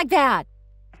something like that?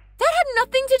 That had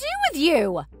nothing to do with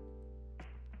you!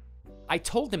 I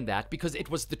told him that because it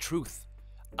was the truth.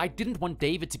 I didn't want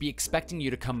David to be expecting you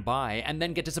to come by and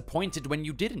then get disappointed when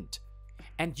you didn't.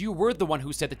 And you were the one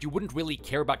who said that you wouldn't really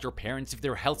care about your parents if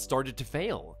their health started to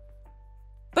fail.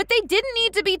 But they didn't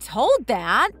need to be told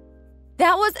that.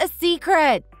 That was a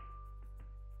secret.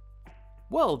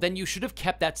 Well, then you should have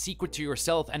kept that secret to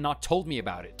yourself and not told me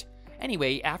about it.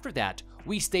 Anyway, after that,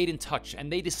 we stayed in touch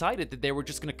and they decided that they were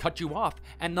just going to cut you off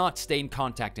and not stay in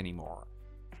contact anymore.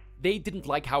 They didn't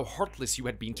like how heartless you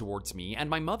had been towards me and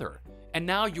my mother, and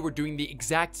now you were doing the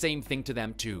exact same thing to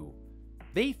them too.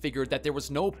 They figured that there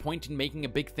was no point in making a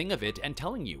big thing of it and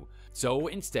telling you, so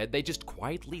instead they just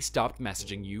quietly stopped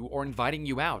messaging you or inviting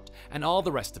you out and all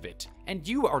the rest of it, and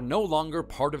you are no longer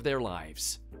part of their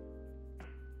lives.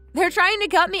 They're trying to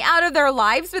cut me out of their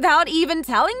lives without even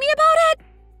telling me about it?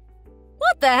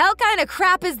 What the hell kind of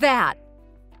crap is that?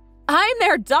 I'm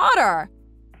their daughter.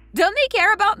 Don't they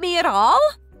care about me at all?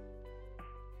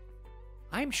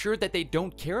 I'm sure that they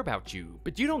don't care about you,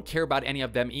 but you don't care about any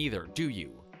of them either, do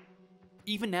you?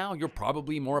 Even now, you're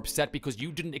probably more upset because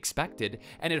you didn't expect it,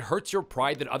 and it hurts your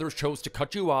pride that others chose to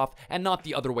cut you off and not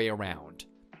the other way around.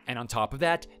 And on top of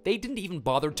that, they didn't even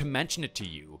bother to mention it to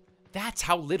you. That's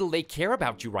how little they care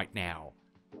about you right now.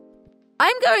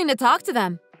 I'm going to talk to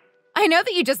them. I know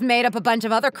that you just made up a bunch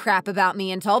of other crap about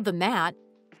me and told them that.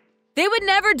 They would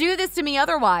never do this to me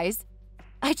otherwise.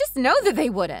 I just know that they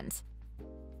wouldn't.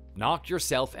 Knock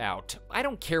yourself out. I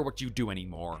don't care what you do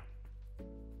anymore.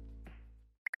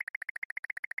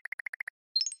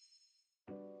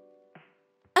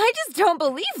 I just don't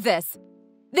believe this.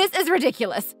 This is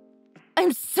ridiculous.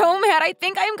 I'm so mad I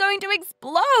think I'm going to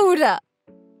explode.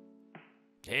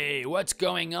 Hey, what's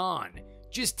going on?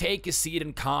 Just take a seat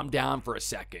and calm down for a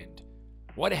second.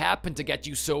 What happened to get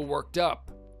you so worked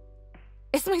up?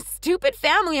 It's my stupid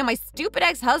family and my stupid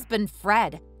ex-husband,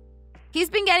 Fred. He's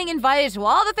been getting invited to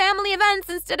all the family events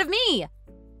instead of me.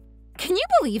 Can you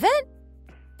believe it?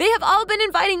 They have all been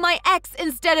inviting my ex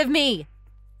instead of me.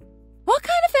 What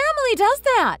kind of family does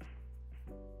that?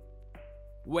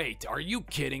 Wait, are you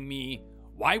kidding me?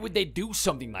 Why would they do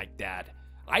something like that?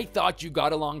 I thought you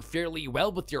got along fairly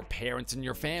well with your parents and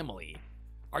your family.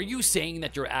 Are you saying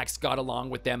that your ex got along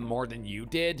with them more than you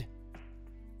did?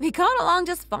 We got along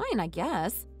just fine, I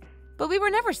guess. But we were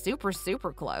never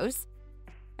super close.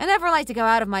 I never liked to go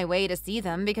out of my way to see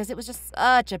them because it was just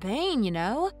such a pain, you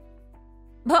know?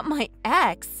 But my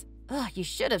ex, you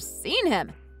should have seen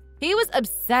him. He was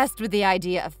obsessed with the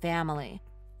idea of family.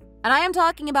 And I am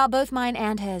talking about both mine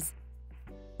and his.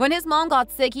 When his mom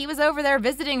got sick, he was over there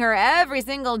visiting her every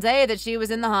single day that she was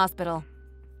in the hospital.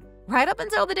 Right up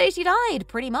until the day she died,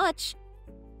 pretty much.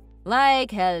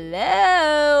 Like,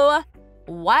 hello?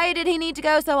 Why did he need to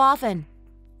go so often?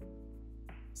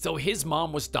 So his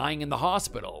mom was dying in the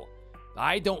hospital.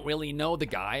 I don't really know the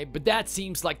guy, but that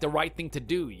seems like the right thing to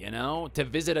do, you know? To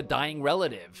visit a dying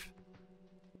relative.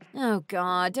 Oh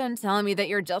God, don't tell me that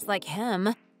you're just like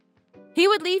him. He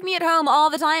would leave me at home all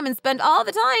the time and spend all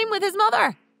the time with his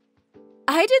mother.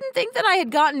 I didn't think that I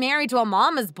had gotten married to a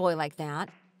mama's boy like that.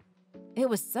 It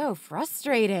was so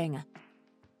frustrating.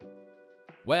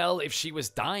 Well, if she was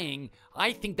dying,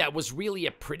 I think that was really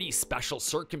a pretty special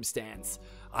circumstance.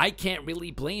 I can't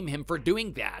really blame him for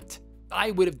doing that.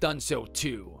 I would have done so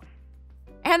too.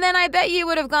 And then I bet you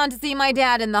would have gone to see my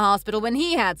dad in the hospital when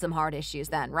he had some heart issues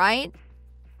then, right?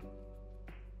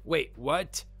 Wait,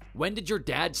 what? When did your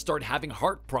dad start having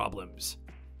heart problems?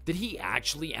 Did he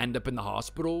actually end up in the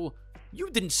hospital? You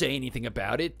didn't say anything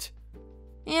about it.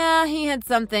 Yeah, he had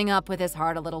something up with his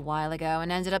heart a little while ago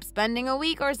and ended up spending a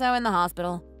week or so in the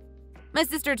hospital. My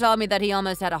sister told me that he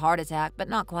almost had a heart attack, but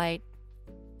not quite.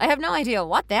 I have no idea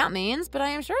what that means, but I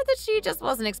am sure that she just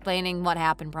wasn't explaining what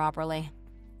happened properly.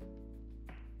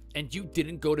 And you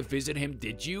didn't go to visit him,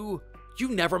 did you? You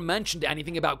never mentioned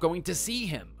anything about going to see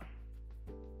him.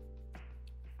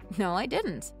 No, I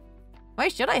didn't. Why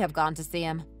should I have gone to see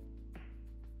him?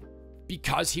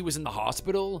 Because he was in the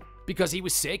hospital? Because he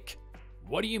was sick?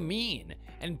 What do you mean?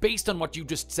 And based on what you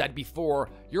just said before,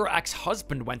 your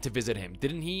ex-husband went to visit him,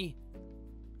 didn't he?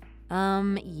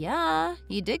 Yeah,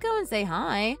 he did go and say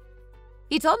hi.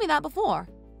 He told me that before.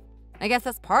 I guess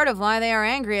that's part of why they are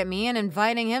angry at me and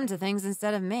inviting him to things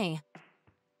instead of me.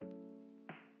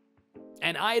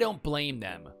 And I don't blame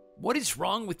them. What is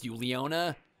wrong with you,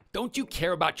 Leona? Don't you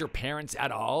care about your parents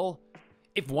at all?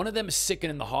 If one of them is sick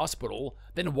and in the hospital,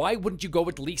 then why wouldn't you go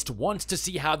at least once to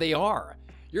see how they are?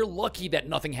 You're lucky that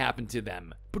nothing happened to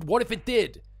them. But what if it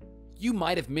did? You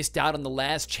might have missed out on the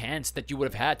last chance that you would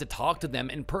have had to talk to them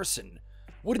in person.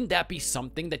 Wouldn't that be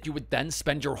something that you would then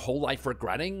spend your whole life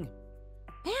regretting?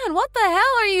 Man, what the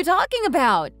hell are you talking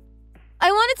about?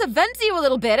 I wanted to vent to you a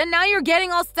little bit, and now you're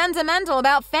getting all sentimental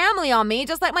about family on me,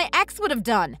 just like my ex would have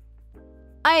done.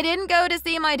 I didn't go to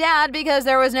see my dad because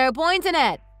there was no point in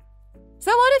it.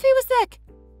 So what if he was sick?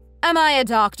 Am I a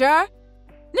doctor?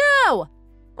 No!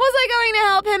 Was I going to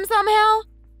help him somehow?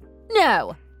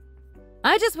 No.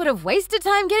 I just would have wasted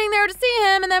time getting there to see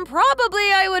him, and then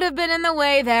probably I would have been in the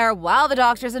way there while the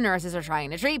doctors and nurses are trying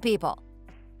to treat people.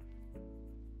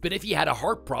 But if he had a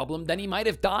heart problem, then he might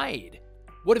have died.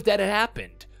 What if that had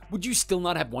happened? Would you still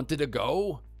not have wanted to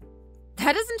go?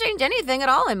 That doesn't change anything at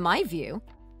all in my view.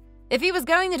 If he was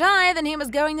going to die, then he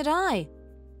was going to die.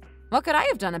 What could I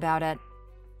have done about it?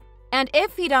 And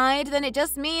if he died, then it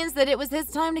just means that it was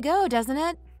his time to go, doesn't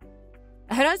it?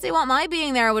 I don't see what my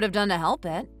being there would have done to help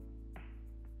it.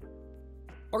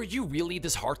 Are you really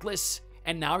this heartless?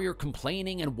 And now you're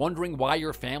complaining and wondering why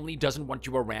your family doesn't want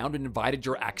you around and invited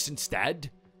your ex instead?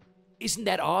 Isn't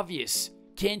that obvious?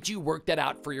 Can't you work that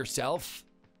out for yourself?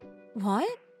 What?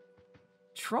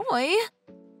 Troy?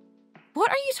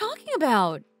 What are you talking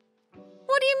about?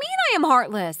 What do you mean I am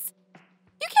heartless?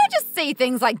 You can't just say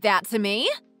things like that to me.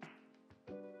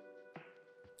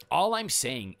 All I'm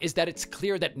saying is that it's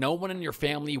clear that no one in your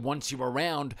family wants you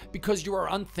around because you are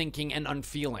unthinking and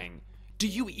unfeeling. Do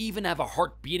you even have a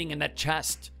heart beating in that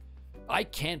chest? I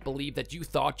can't believe that you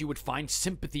thought you would find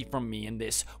sympathy from me in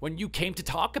this when you came to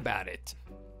talk about it.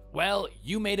 Well,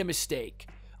 you made a mistake.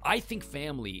 I think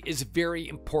family is very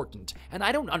important, and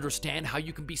I don't understand how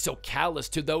you can be so callous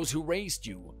to those who raised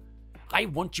you. I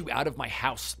want you out of my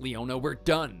house, Leona. We're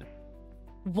done.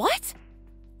 What?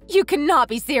 You cannot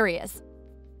be serious.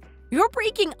 You're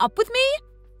breaking up with me?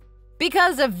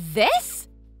 Because of this?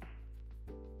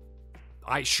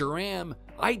 I sure am.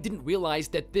 I didn't realize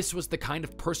that this was the kind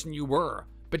of person you were,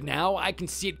 but now I can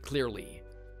see it clearly.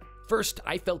 First,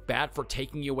 I felt bad for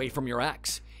taking you away from your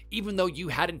ex, even though you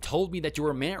hadn't told me that you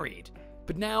were married.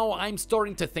 But now I'm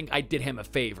starting to think I did him a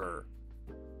favor.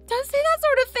 Don't say that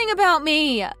sort of thing about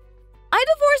me. I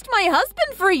divorced my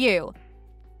husband for you.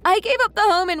 I gave up the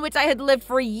home in which I had lived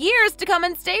for years to come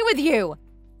and stay with you.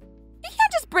 You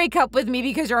can't just break up with me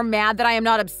because you're mad that I am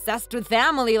not obsessed with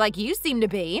family like you seem to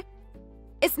be.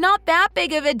 It's not that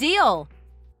big of a deal.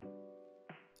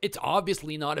 It's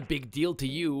obviously not a big deal to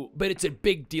you, but it's a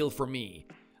big deal for me.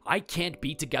 I can't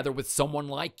be together with someone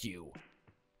like you.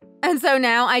 And so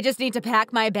now I just need to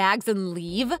pack my bags and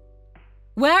leave?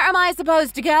 Where am I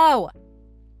supposed to go?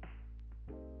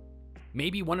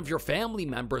 Maybe one of your family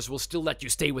members will still let you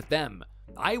stay with them.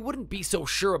 I wouldn't be so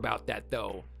sure about that,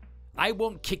 though. I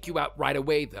won't kick you out right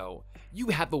away, though. You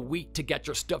have a week to get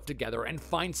your stuff together and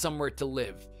find somewhere to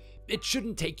live. It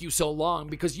shouldn't take you so long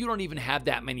because you don't even have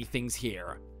that many things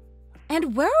here.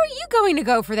 And where are you going to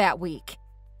go for that week?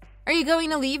 Are you going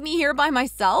to leave me here by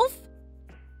myself?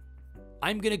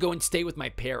 I'm gonna go and stay with my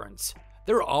parents.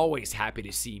 They're always happy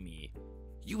to see me.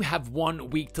 You have 1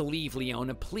 week to leave,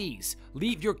 Leona. Please,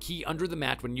 leave your key under the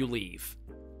mat when you leave.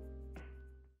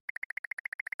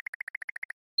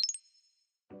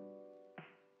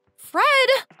 Fred,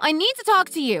 I need to talk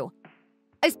to you.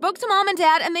 I spoke to Mom and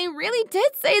Dad, and they really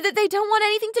did say that they don't want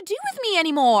anything to do with me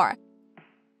anymore.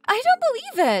 I don't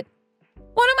believe it.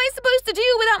 What am I supposed to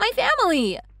do without my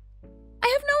family? I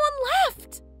have no one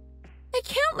left. I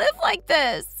can't live like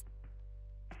this.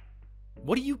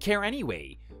 What do you care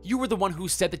anyway? You were the one who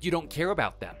said that you don't care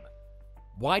about them.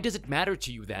 Why does it matter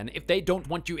to you then if they don't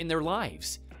want you in their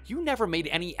lives? You never made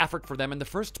any effort for them in the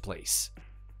first place.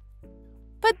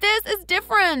 But this is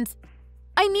different.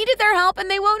 I needed their help and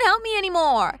they won't help me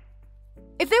anymore.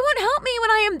 If they won't help me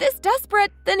when I am this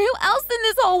desperate, then who else in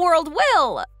this whole world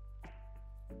will?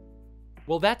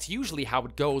 Well, that's usually how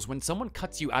it goes when someone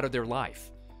cuts you out of their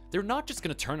life. They're not just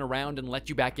gonna turn around and let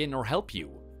you back in or help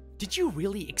you. Did you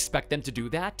really expect them to do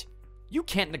that? You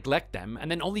can't neglect them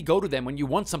and then only go to them when you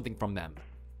want something from them.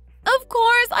 Of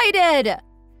course I did!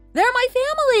 They're my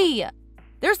family!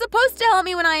 They're supposed to help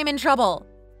me when I am in trouble.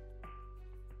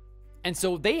 And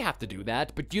so they have to do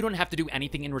that, but you don't have to do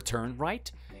anything in return, right?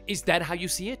 Is that how you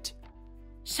see it?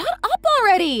 Shut up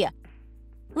already!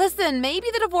 Listen, maybe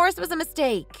the divorce was a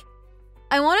mistake.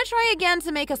 I want to try again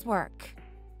to make us work.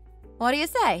 What do you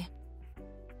say?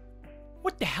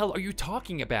 What the hell are you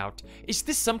talking about? Is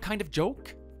this some kind of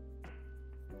joke?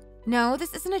 No,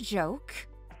 this isn't a joke.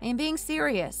 I am being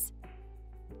serious.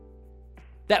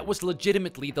 That was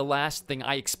legitimately the last thing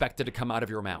I expected to come out of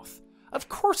your mouth. Of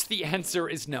course the answer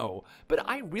is no, but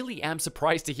I really am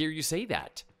surprised to hear you say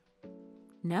that.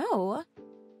 No?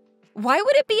 Why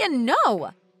would it be a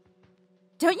no?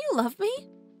 Don't you love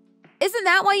me? Isn't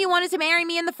that why you wanted to marry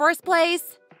me in the first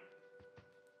place?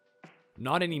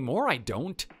 Not anymore, I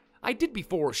don't. I did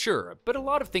before, sure, but a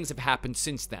lot of things have happened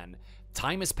since then.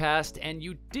 Time has passed, and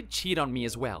you did cheat on me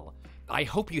as well. I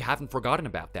hope you haven't forgotten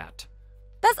about that.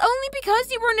 That's only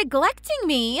because you were neglecting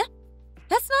me.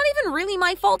 That's not even really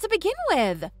my fault to begin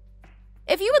with.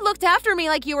 If you had looked after me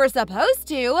like you were supposed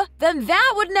to, then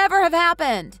that would never have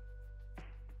happened.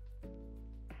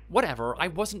 Whatever, I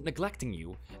wasn't neglecting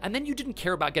you, and then you didn't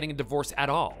care about getting a divorce at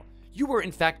all. You were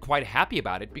in fact quite happy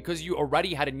about it because you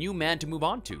already had a new man to move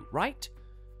on to, right?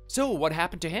 So what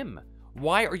happened to him?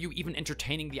 Why are you even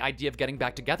entertaining the idea of getting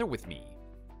back together with me?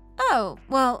 Oh,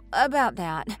 well, about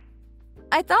that.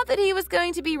 I thought that he was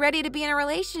going to be ready to be in a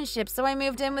relationship, so I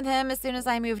moved in with him as soon as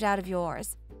I moved out of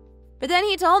yours. But then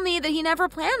he told me that he never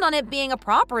planned on it being a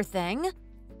proper thing.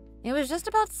 It was just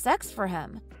about sex for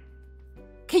him.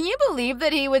 Can you believe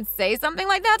that he would say something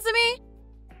like that to me?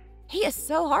 He is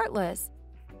so heartless.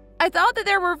 I thought that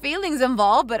there were feelings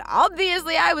involved, but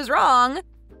obviously I was wrong.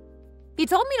 He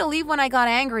told me to leave when I got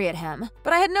angry at him,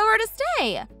 but I had nowhere to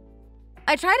stay.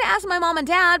 I tried to ask my mom and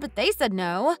dad, but they said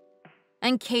no.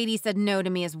 And Katie said no to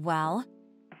me as well.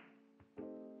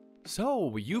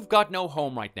 So, you've got no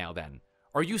home right now then.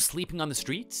 Are you sleeping on the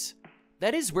streets?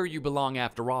 That is where you belong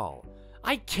after all.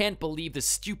 I can't believe the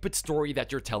stupid story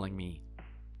that you're telling me.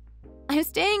 I'm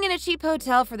staying in a cheap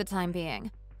hotel for the time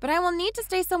being, but I will need to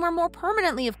stay somewhere more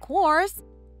permanently, of course.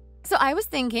 So I was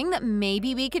thinking that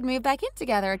maybe we could move back in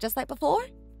together just like before.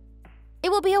 It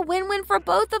will be a win-win for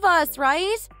both of us,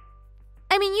 right?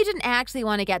 I mean, you didn't actually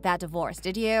want to get that divorce,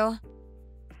 did you?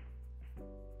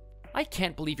 I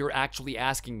can't believe you're actually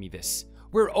asking me this.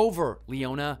 We're over,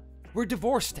 Leona. We're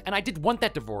divorced, and I did want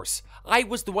that divorce. I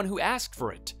was the one who asked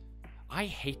for it. I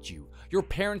hate you. Your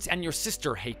parents and your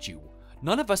sister hate you.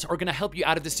 None of us are gonna help you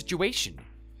out of this situation.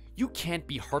 You can't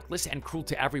be heartless and cruel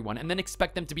to everyone and then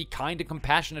expect them to be kind and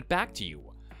compassionate back to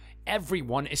you.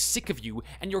 Everyone is sick of you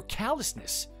and your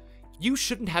callousness. You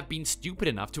shouldn't have been stupid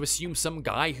enough to assume some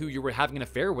guy who you were having an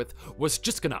affair with was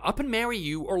just gonna up and marry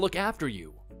you or look after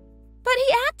you. But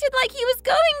he acted like he was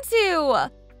going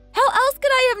to. How else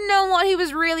could I have known what he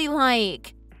was really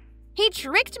like? He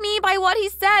tricked me by what he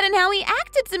said and how he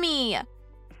acted to me.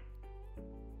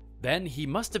 Then he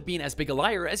must have been as big a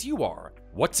liar as you are.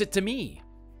 What's it to me?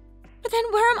 But then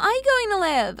where am I going to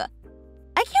live?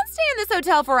 I can't stay in this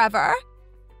hotel forever.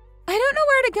 I don't know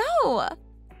where to go.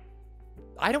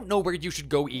 I don't know where you should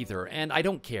go either, and I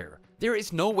don't care. There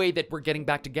is no way that we're getting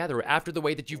back together after the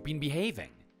way that you've been behaving.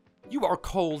 You are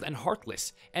cold and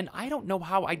heartless, and I don't know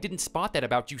how I didn't spot that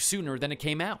about you sooner than it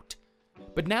came out.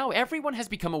 But now everyone has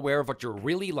become aware of what you're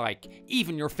really like,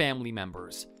 even your family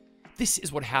members. This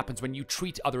is what happens when you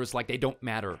treat others like they don't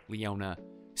matter, Leona.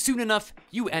 Soon enough,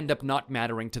 you end up not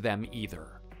mattering to them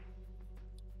either.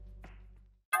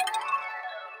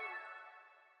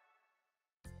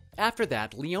 After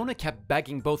that, Leona kept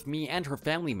begging both me and her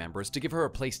family members to give her a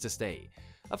place to stay.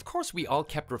 Of course, we all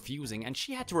kept refusing, and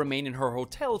she had to remain in her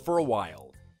hotel for a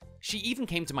while. She even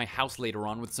came to my house later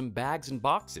on with some bags and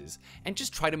boxes, and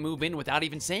just tried to move in without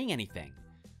even saying anything.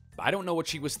 I don't know what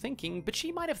she was thinking, but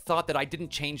she might have thought that I didn't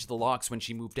change the locks when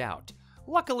she moved out.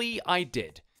 Luckily, I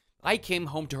did. I came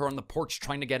home to her on the porch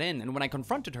trying to get in, and when I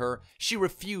confronted her, she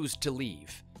refused to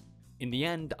leave. In the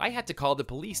end, I had to call the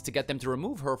police to get them to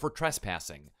remove her for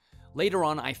trespassing. Later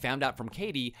on, I found out from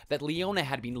Katie that Leona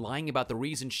had been lying about the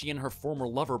reason she and her former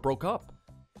lover broke up.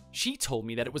 She told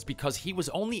me that it was because he was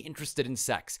only interested in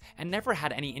sex and never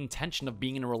had any intention of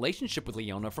being in a relationship with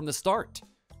Leona from the start.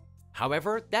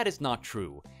 However, that is not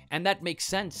true, and that makes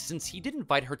sense since he did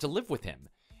invite her to live with him.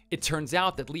 It turns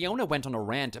out that Leona went on a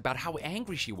rant about how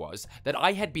angry she was that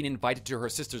I had been invited to her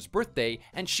sister's birthday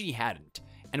and she hadn't.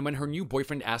 and when her new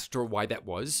boyfriend asked her why that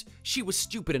was, she was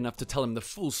stupid enough to tell him the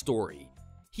full story.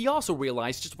 He also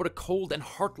realized just what a cold and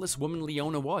heartless woman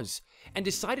Leona was, and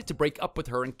decided to break up with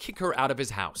her and kick her out of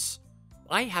his house.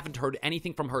 I haven't heard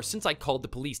anything from her since I called the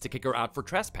police to kick her out for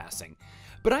trespassing,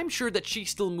 but I'm sure that she's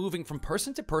still moving from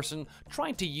person to person,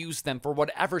 trying to use them for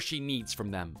whatever she needs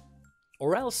from them.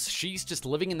 Or else, she's just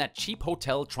living in that cheap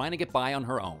hotel trying to get by on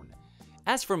her own.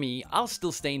 As for me, I'll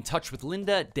still stay in touch with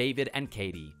Linda, David, and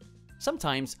Katie.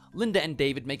 Sometimes, Linda and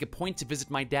David make a point to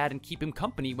visit my dad and keep him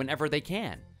company whenever they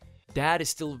can. Dad is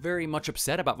still very much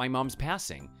upset about my mom's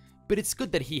passing, but it's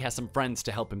good that he has some friends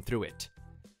to help him through it.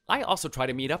 I also try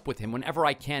to meet up with him whenever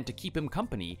I can to keep him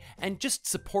company and just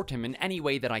support him in any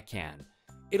way that I can.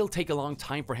 It'll take a long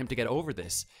time for him to get over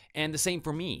this, and the same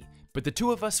for me, but the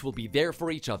two of us will be there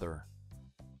for each other.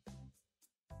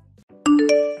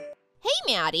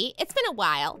 Hey Maddie, it's been a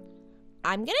while.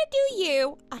 I'm gonna do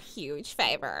you a huge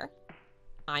favor.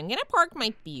 I'm gonna park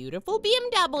my beautiful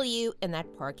BMW in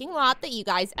that parking lot that you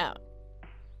guys own.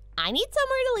 I need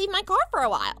somewhere to leave my car for a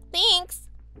while. Thanks.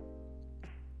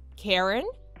 Karen?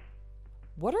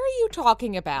 What are you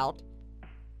talking about?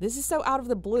 This is so out of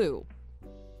the blue.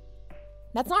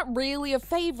 That's not really a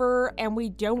favor, and we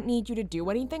don't need you to do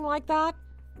anything like that.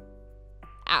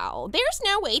 Oh, there's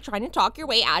no way trying to talk your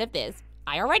way out of this.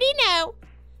 I already know.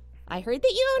 I heard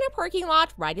that you own a parking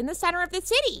lot right in the center of the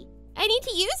city. I need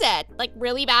to use it, like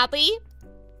really badly.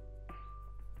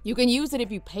 You can use it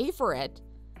if you pay for it.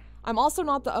 I'm also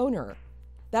not the owner.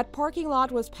 That parking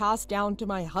lot was passed down to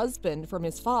my husband from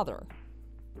his father.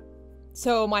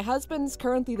 So my husband's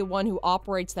currently the one who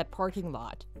operates that parking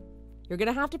lot. You're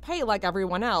gonna have to pay like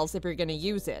everyone else if you're gonna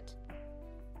use it.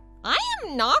 I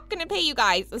am not gonna pay you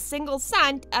guys a single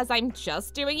cent, as I'm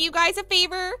just doing you guys a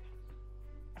favor.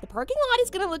 The parking lot is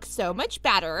gonna look so much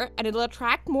better, and it'll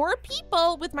attract more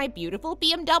people with my beautiful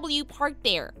BMW parked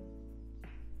there.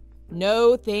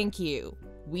 No, thank you.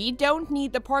 We don't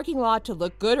need the parking lot to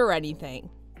look good or anything.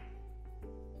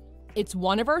 It's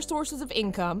one of our sources of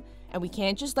income, and we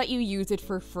can't just let you use it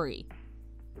for free.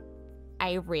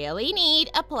 I really need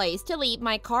a place to leave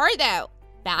my car, though.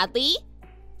 Badly.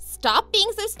 Stop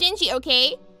being so stingy,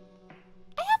 okay?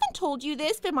 I haven't told you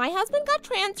this, but my husband got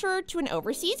transferred to an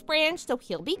overseas branch, so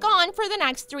he'll be gone for the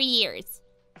next 3 years.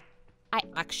 I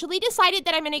actually decided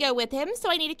that I'm gonna go with him, so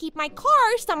I need to keep my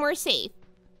car somewhere safe.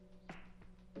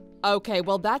 Okay,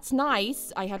 well that's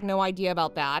nice. I had no idea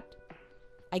about that.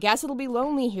 I guess it'll be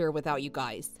lonely here without you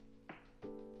guys.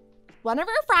 One of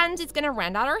our friends is gonna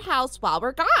rent out our house while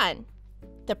we're gone.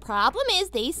 The problem is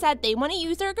they said they want to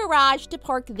use our garage to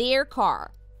park their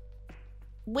car.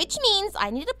 Which means I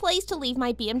need a place to leave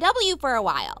my BMW for a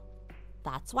while.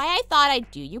 That's why I thought I'd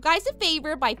do you guys a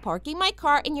favor by parking my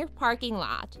car in your parking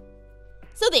lot.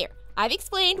 So there, I've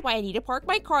explained why I need to park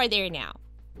my car there now.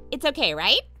 It's okay,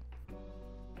 right?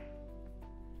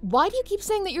 Why do you keep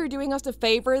saying that you're doing us a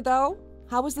favor, though?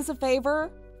 How is this a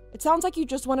favor? It sounds like you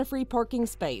just want a free parking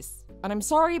space. And I'm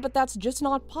sorry, but that's just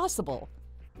not possible.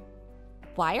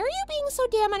 Why are you being so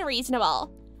damn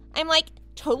unreasonable? I'm like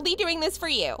totally doing this for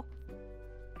you.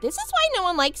 This is why no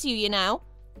one likes you, you know?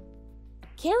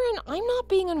 Karen, I'm not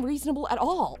being unreasonable at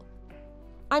all.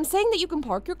 I'm saying that you can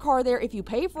park your car there if you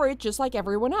pay for it just like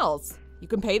everyone else. You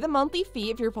can pay the monthly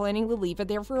fee if you're planning to leave it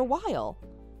there for a while.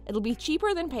 It'll be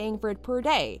cheaper than paying for it per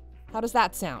day. How does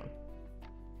that sound?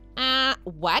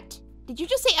 What? Did you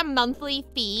just say a monthly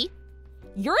fee?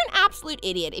 You're an absolute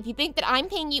idiot if you think that I'm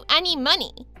paying you any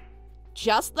money.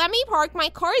 Just let me park my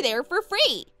car there for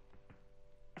free.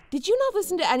 Did you not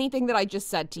listen to anything that I just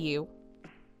said to you?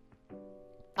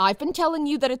 I've been telling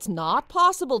you that it's not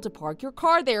possible to park your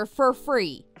car there for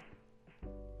free.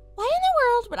 Why in the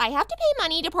world would I have to pay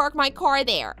money to park my car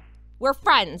there? We're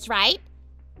friends, right?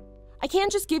 I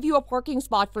can't just give you a parking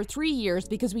spot for 3 years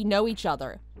because we know each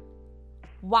other.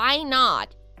 Why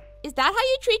not? Is that how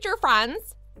you treat your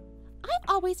friends? I've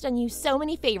always done you so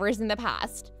many favors in the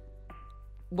past.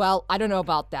 Well, I don't know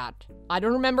about that. I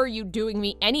don't remember you doing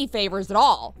me any favors at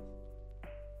all.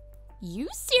 You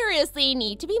seriously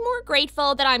need to be more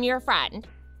grateful that I'm your friend.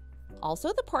 Also,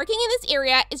 the parking in this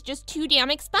area is just too damn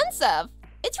expensive.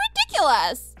 It's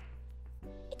ridiculous.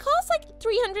 It costs like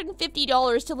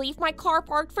 $350 to leave my car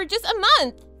parked for just a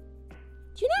month.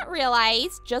 Do you not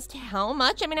realize just how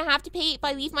much I'm gonna have to pay if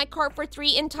I leave my car for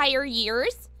 3 entire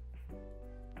years?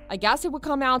 I guess it would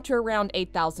come out to around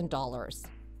 $8,000.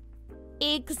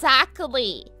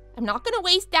 Exactly. I'm not gonna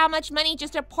waste that much money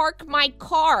just to park my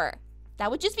car. That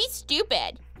would just be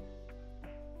stupid.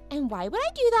 And why would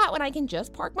I do that when I can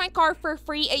just park my car for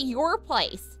free at your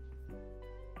place?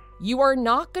 You are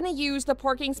not gonna use the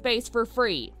parking space for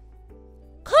free.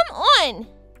 Come on!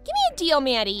 Give me a deal,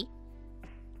 Maddie.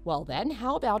 Well then,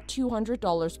 how about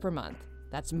 $200 per month?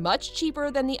 That's much cheaper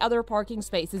than the other parking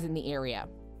spaces in the area.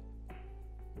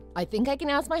 I think I can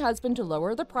ask my husband to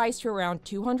lower the price to around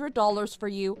 $200 for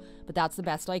you, but that's the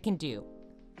best I can do.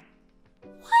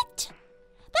 What?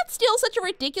 That's still such a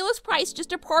ridiculous price just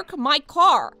to park my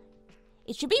car.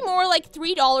 It should be more like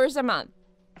 $3 a month.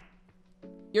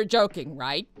 You're joking,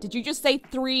 right? Did you just say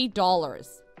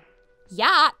 $3?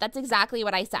 Yeah, that's exactly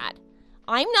what I said.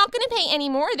 I'm not going to pay any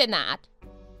more than that.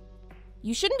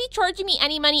 You shouldn't be charging me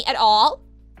any money at all.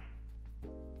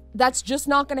 That's just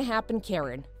not going to happen,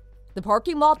 Karen. The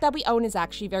parking lot that we own is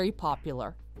actually very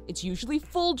popular. It's usually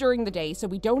full during the day, so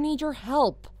we don't need your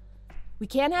help. We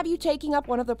can't have you taking up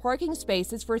one of the parking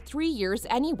spaces for 3 years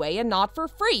anyway and not for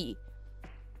free.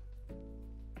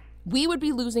 We would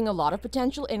be losing a lot of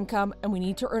potential income, and we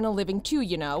need to earn a living too,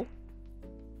 you know.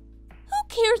 Who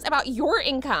cares about your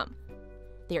income?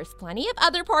 There's plenty of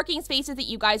other parking spaces that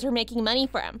you guys are making money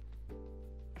from.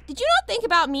 Did you not think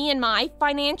about me and my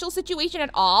financial situation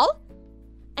at all?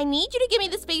 I need you to give me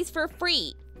the space for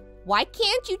free. Why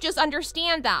can't you just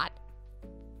understand that?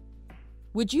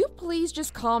 Would you please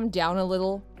just calm down a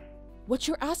little? What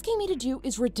you're asking me to do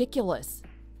is ridiculous.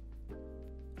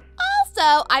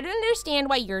 Also, I don't understand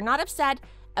why you're not upset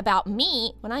about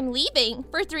me when I'm leaving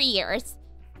for 3 years.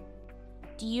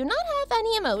 Do you not have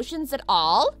any emotions at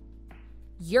all?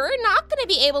 You're not going to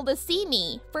be able to see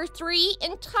me for 3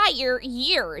 entire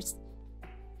years.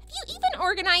 Have you even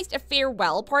organized a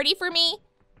farewell party for me?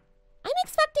 I'm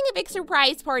expecting a big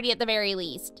surprise party at the very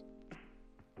least.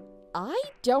 I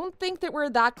don't think that we're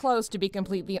that close, to be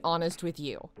completely honest with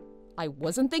you. I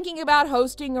wasn't thinking about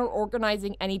hosting or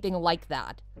organizing anything like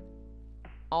that.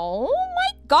 Oh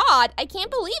my God, I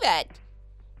can't believe it.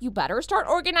 You better start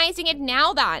organizing it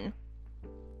now then.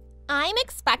 I'm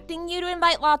expecting you to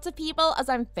invite lots of people as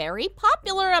I'm very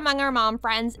popular among our mom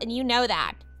friends and you know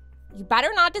that. You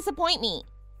better not disappoint me.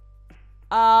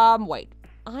 Wait.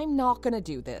 I'm not gonna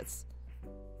do this.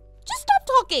 Just stop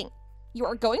talking. You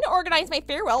are going to organize my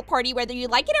farewell party whether you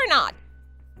like it or not.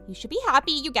 You should be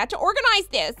happy you get to organize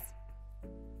this.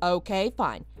 Okay,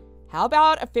 fine. How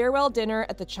about a farewell dinner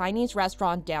at the Chinese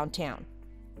restaurant downtown?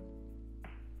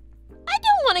 I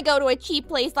don't want to go to a cheap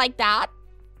place like that.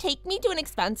 Take me to an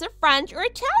expensive French or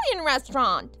Italian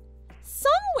restaurant.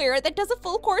 Somewhere that does a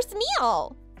full-course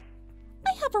meal.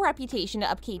 I have a reputation to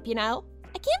upkeep, you know.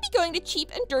 I can't be going to cheap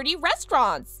and dirty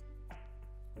restaurants.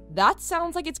 That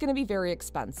sounds like it's going to be very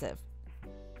expensive.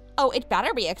 Oh, it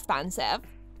better be expensive.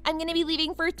 I'm going to be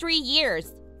leaving for 3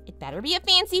 years. It better be a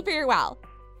fancy farewell.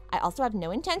 I also have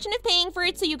no intention of paying for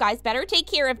it, so you guys better take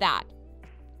care of that.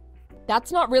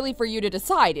 That's not really for you to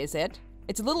decide, is it?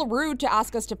 It's a little rude to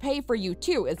ask us to pay for you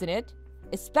too, isn't it?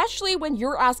 Especially when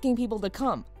you're asking people to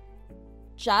come.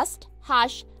 Just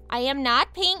hush. I am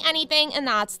not paying anything, and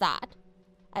that's that.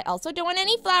 I also don't want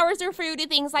any flowers or fruit or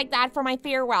things like that for my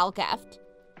farewell gift.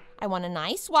 I want a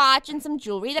nice watch and some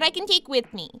jewelry that I can take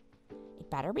with me. It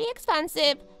better be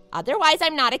expensive, otherwise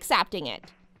I'm not accepting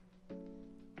it.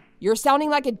 You're sounding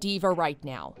like a diva right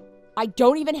now. I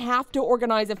don't even have to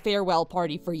organize a farewell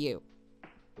party for you.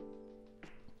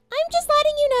 I'm just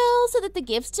letting you know so that the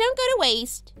gifts don't go to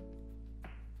waste.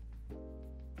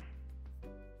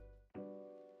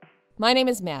 My name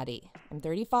is Maddie. I'm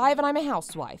 35 and I'm a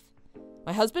housewife.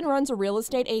 My husband runs a real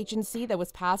estate agency that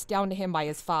was passed down to him by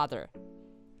his father.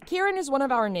 Karen is one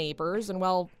of our neighbors, and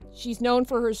well, she's known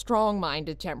for her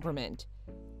strong-minded temperament.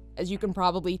 As you can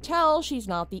probably tell, she's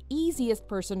not the easiest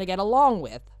person to get along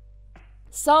with.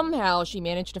 Somehow, she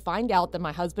managed to find out that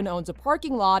my husband owns a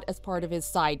parking lot as part of his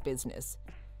side business.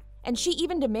 And she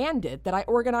even demanded that I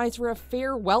organize her a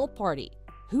farewell party.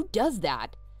 Who does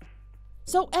that?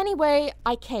 So anyway,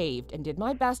 I caved and did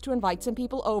my best to invite some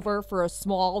people over for a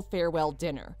small farewell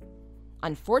dinner.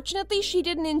 Unfortunately, she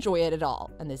didn't enjoy it at all,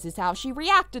 and this is how she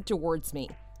reacted towards me.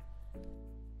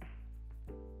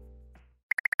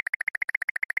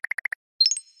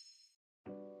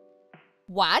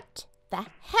 What the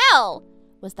hell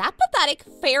was that pathetic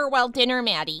farewell dinner,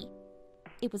 Maddie?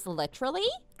 It was literally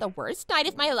the worst night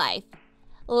of my life.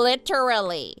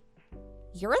 Literally.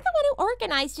 You're the one who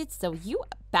organized it, so you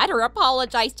better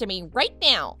apologize to me right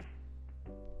now.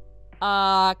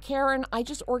 Karen, I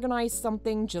just organized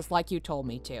something just like you told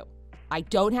me to. I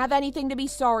don't have anything to be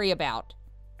sorry about.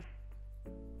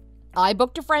 I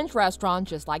booked a French restaurant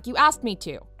just like you asked me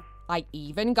to. I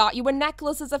even got you a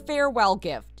necklace as a farewell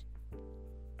gift.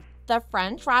 The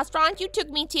French restaurant you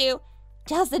took me to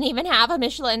doesn't even have a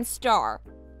Michelin star.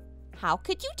 How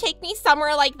could you take me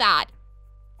somewhere like that?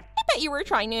 I bet you were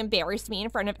trying to embarrass me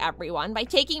in front of everyone by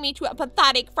taking me to a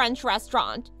pathetic French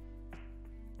restaurant.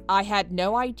 I had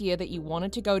no idea that you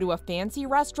wanted to go to a fancy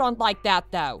restaurant like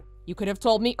that, though. You could have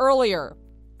told me earlier.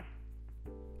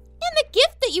 And the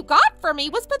gift that you got for me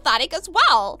was pathetic as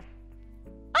well.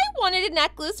 I wanted a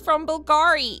necklace from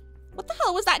Bulgari. What the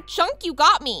hell was that junk you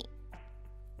got me?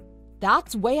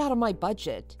 That's way out of my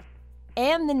budget.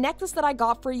 And the necklace that I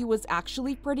got for you was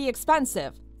actually pretty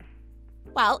expensive.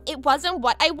 Well, it wasn't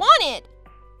what I wanted.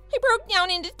 I broke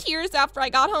down into tears after I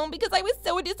got home because I was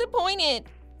so disappointed.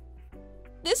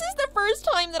 This is the first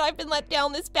time that I've been let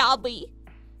down this badly.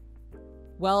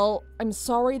 Well, I'm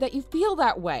sorry that you feel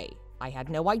that way. I had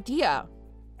no idea.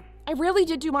 I really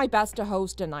did do my best to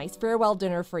host a nice farewell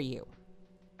dinner for you.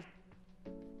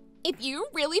 If you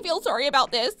really feel sorry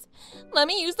about this, let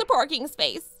me use the parking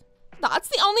space. That's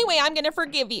the only way I'm gonna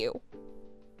forgive you.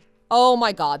 Oh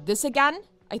my god, this again?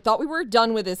 I thought we were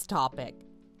done with this topic.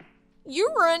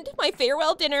 You ruined my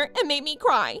farewell dinner and made me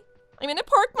cry. I'm gonna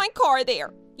park my car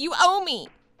there. You owe me.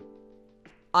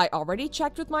 I already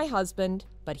checked with my husband,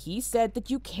 but he said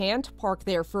that you can't park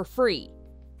there for free.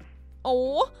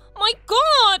 Oh my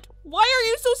god! Why are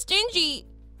you so stingy?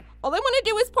 All I want to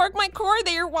do is park my car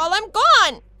there while I'm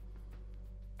gone.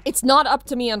 It's not up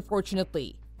to me,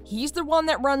 unfortunately. He's the one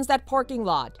that runs that parking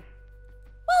lot.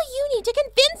 Well, you need to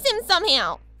convince him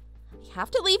somehow. I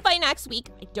have to leave by next week.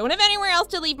 I don't have anywhere else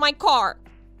to leave my car.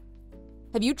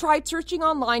 Have you tried searching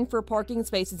online for parking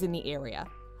spaces in the area?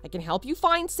 I can help you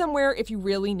find somewhere if you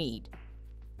really need.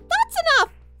 That's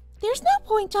enough. There's no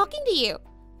point talking to you.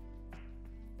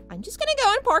 I'm just gonna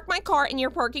go and park my car in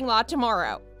your parking lot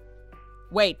tomorrow.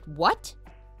 Wait, what?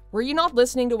 Were you not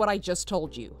listening to what I just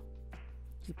told you?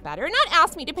 You better not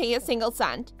ask me to pay a single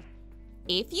cent.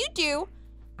 If you do,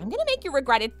 I'm gonna make you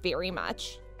regret it very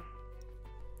much.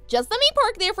 Just let me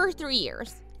park there for 3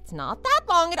 years. It's not that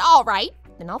long at all, right?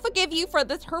 Then I'll forgive you for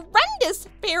this horrendous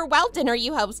farewell dinner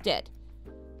you hosted.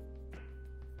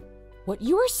 What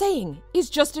you are saying is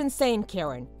just insane,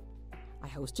 Karen. I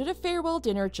hosted a farewell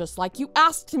dinner just like you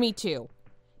asked me to.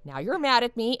 Now you're mad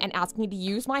at me and asking me to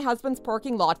use my husband's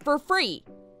parking lot for free.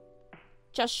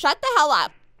 Just shut the hell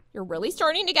up. You're really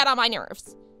starting to get on my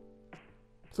nerves.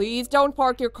 Please don't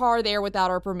park your car there without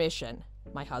our permission.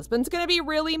 My husband's gonna be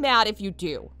really mad if you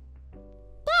do.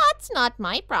 That's not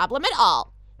my problem at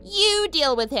all. You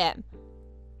deal with him.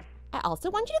 I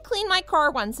also want you to clean my car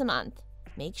once a month.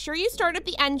 Make sure you start up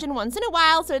the engine once in a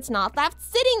while so it's not left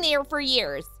sitting there for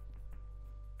years.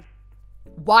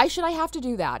 Why should I have to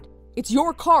do that? It's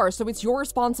your car, so it's your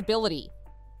responsibility.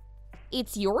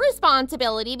 It's your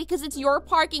responsibility because it's your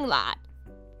parking lot.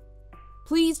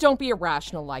 Please don't be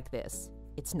irrational like this.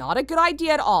 It's not a good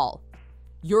idea at all.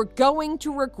 You're going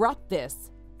to regret this.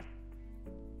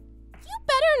 You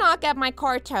better not get my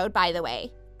car towed, by the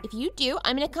way. If you do,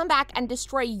 I'm gonna come back and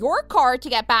destroy your car to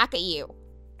get back at you.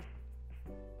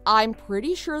 I'm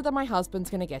pretty sure that my husband's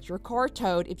gonna get your car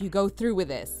towed if you go through with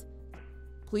this.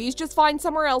 Please just find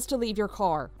somewhere else to leave your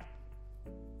car.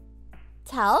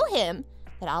 Tell him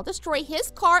that I'll destroy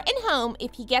his car and home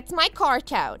if he gets my car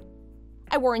towed.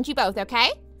 I warned you both,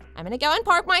 okay? I'm gonna go and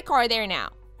park my car there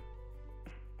now.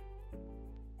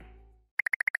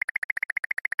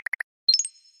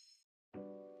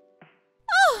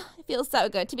 Oh, it feels so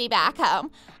good to be back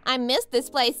home. I missed this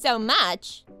place so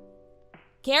much.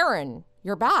 Karen,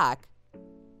 you're back.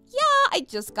 Yeah, I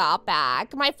just got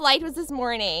back. My flight was this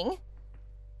morning.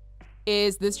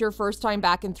 Is this your first time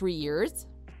back in 3 years?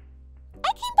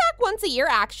 I came back once a year,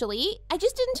 actually. I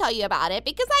just didn't tell you about it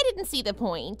because I didn't see the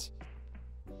point.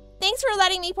 Thanks for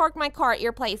letting me park my car at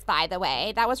your place, by the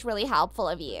way. That was really helpful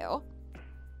of you.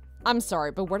 I'm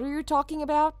sorry, but what are you talking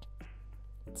about?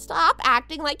 Stop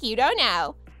acting like you don't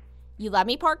know. You let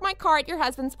me park my car at your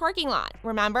husband's parking lot,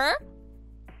 remember?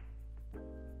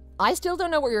 I still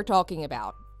don't know what you're talking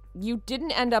about. You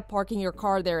didn't end up parking your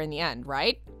car there in the end,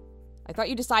 right? I thought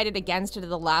you decided against it at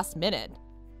the last minute.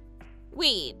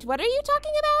 Wait, what are you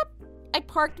talking about? I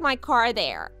parked my car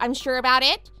there. I'm sure about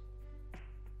it.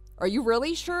 Are you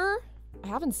really sure? I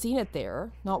haven't seen it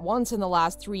there. Not once in the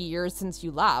last 3 years since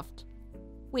you left.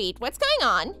 Wait, what's going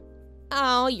on?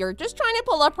 Oh, you're just trying to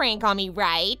pull a prank on me,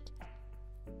 right?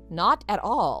 Not at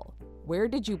all. Where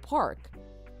did you park?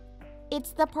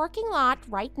 It's the parking lot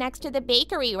right next to the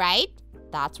bakery, right?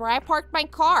 That's where I parked my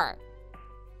car.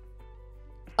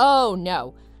 Oh,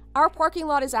 no. Our parking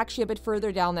lot is actually a bit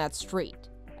further down that street.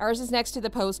 Ours is next to the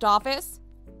post office.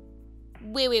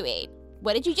 Wait.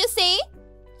 What did you just say?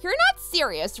 You're not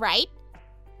serious, right?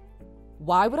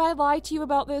 Why would I lie to you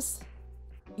about this?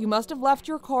 You must have left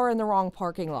your car in the wrong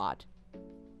parking lot.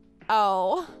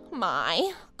 Oh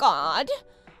my God.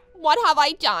 What have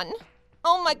I done?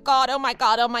 Oh my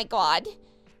God.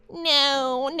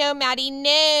 No, Maddie,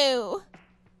 no.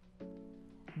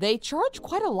 They charge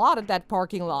quite a lot at that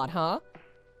parking lot, huh?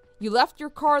 You left your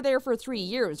car there for 3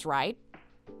 years, right?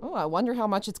 Oh, I wonder how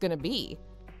much it's gonna be.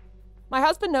 My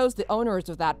husband knows the owners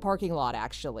of that parking lot,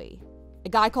 actually. A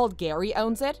guy called Gary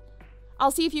owns it. I'll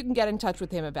see if you can get in touch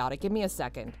with him about it. Give me a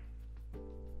second.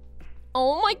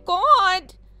 Oh my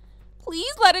god!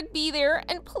 Please let it be there,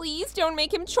 and please don't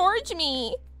make him charge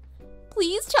me.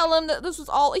 Please tell him that this was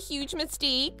all a huge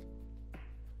mistake.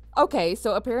 Okay,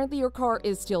 so apparently your car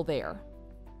is still there.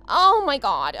 Oh my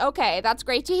god, okay, that's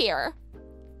great to hear.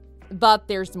 But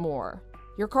there's more.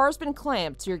 Your car's been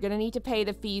clamped, so you're gonna need to pay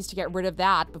the fees to get rid of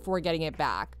that before getting it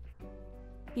back.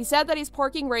 He said that his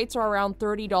parking rates are around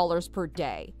 $30 per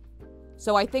day.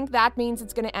 So I think that means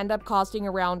it's gonna end up costing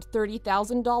around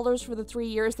 $30,000 for the 3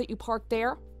 years that you parked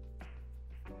there.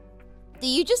 Did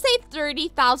you just say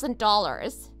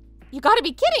 $30,000? You gotta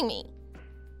be kidding me.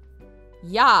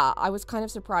 Yeah, I was kind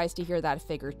of surprised to hear that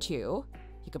figure too.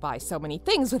 You could buy so many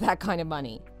things with that kind of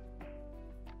money.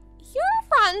 You're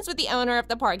friends with the owner of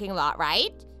the parking lot,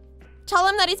 right? Tell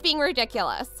him that he's being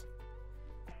ridiculous.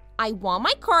 I want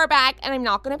my car back and I'm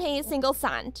not gonna pay a single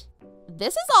cent.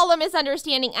 This is all a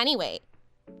misunderstanding anyway.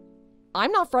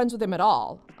 I'm not friends with him at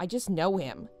all. I just know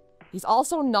him. He's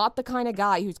also not the kind of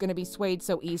guy who's gonna be swayed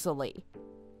so easily.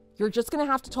 You're just gonna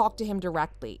have to talk to him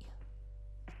directly.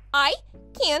 I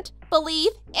can't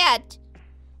believe it.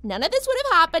 None of this would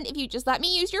have happened if you just let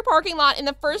me use your parking lot in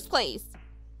the first place.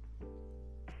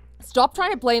 Stop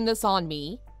trying to blame this on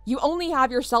me. You only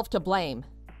have yourself to blame.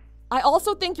 I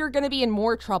also think you're gonna be in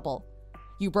more trouble.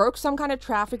 You broke some kind of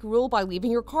traffic rule by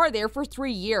leaving your car there for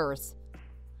 3 years.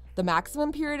 The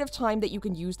maximum period of time that you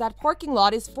can use that parking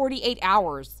lot is 48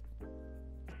 hours.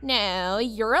 No,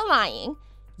 you're lying.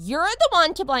 You're the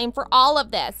one to blame for all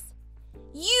of this.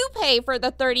 You pay for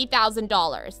the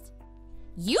 $30,000.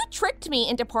 You tricked me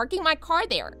into parking my car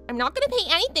there. I'm not gonna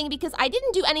pay anything because I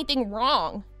didn't do anything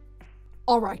wrong.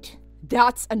 All right,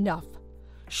 that's enough.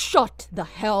 Shut the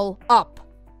hell up.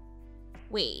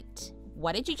 Wait,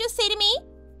 what did you just say to me?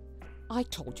 I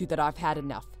told you that I've had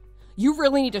enough. You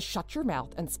really need to shut your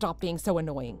mouth and stop being so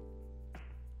annoying.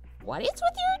 What is with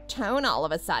your tone all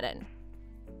of a sudden?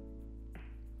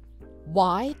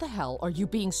 Why the hell are you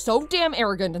being so damn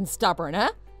arrogant and stubborn,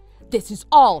 huh? This is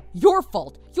all your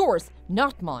fault. Yours,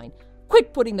 not mine.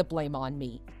 Quit putting the blame on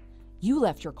me. You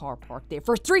left your car parked there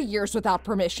for 3 years without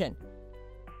permission.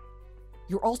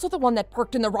 You're also the one that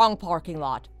parked in the wrong parking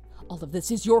lot. All of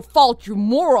this is your fault, you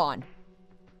moron.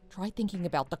 Try thinking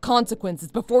about the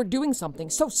consequences before doing something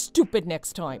so stupid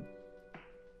next time.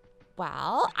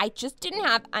 Well, I just didn't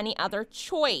have any other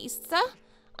choice.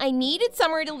 I needed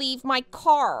somewhere to leave my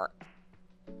car.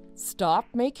 Stop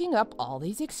making up all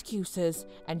these excuses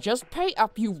and just pay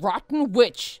up, you rotten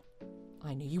witch.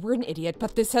 I knew you were an idiot,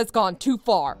 but this has gone too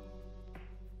far.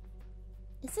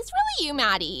 Is this really you,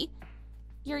 Maddie?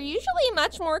 You're usually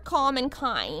much more calm and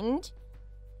kind.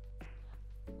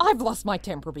 I've lost my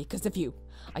temper because of you.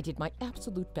 I did my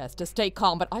absolute best to stay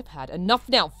calm, but I've had enough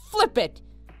now. Flip it!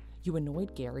 You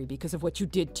annoyed Gary because of what you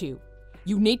did too.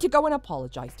 You need to go and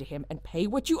apologize to him and pay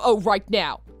what you owe right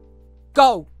now.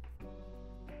 Go!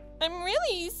 I'm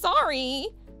really sorry.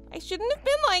 I shouldn't have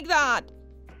been like that.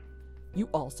 You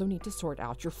also need to sort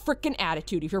out your frickin'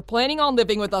 attitude if you're planning on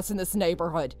living with us in this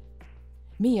neighborhood.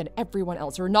 Me and everyone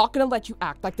else are not gonna let you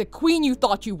act like the queen you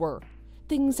thought you were.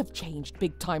 Things have changed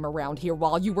big time around here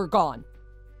while you were gone.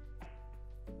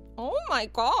 Oh my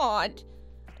god.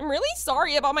 I'm really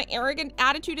sorry about my arrogant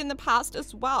attitude in the past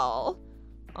as well.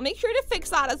 I'll make sure to fix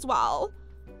that as well.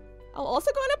 I'll also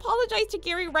go and apologize to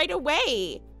Gary right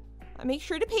away. I'll make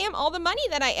sure to pay him all the money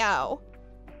that I owe.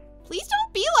 Please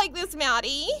don't be like this,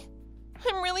 Maddie.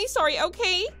 I'm really sorry,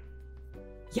 okay?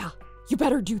 Yeah, you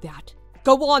better do that.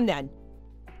 Go on then.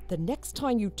 The next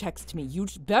time you text me,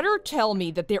 you'd better tell me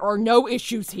that there are no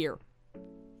issues here.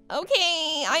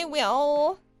 Okay, I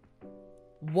will.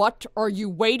 What are you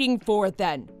waiting for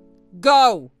then?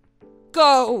 Go!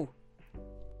 Go!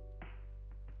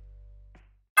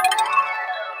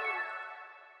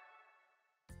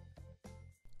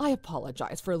 I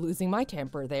apologize for losing my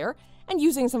temper there and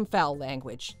using some foul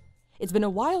language. It's been a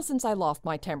while since I lost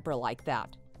my temper like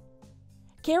that.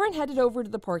 Karen headed over to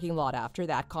the parking lot after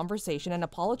that conversation and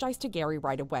apologized to Gary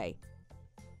right away.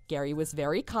 Gary was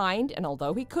very kind, and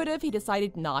although he could have, he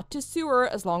decided not to sue her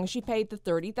as long as she paid the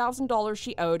 $30,000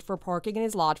 she owed for parking in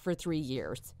his lot for 3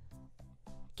 years.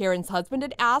 Karen's husband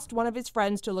had asked one of his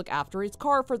friends to look after his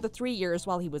car for the 3 years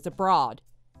while he was abroad.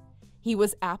 He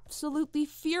was absolutely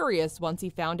furious once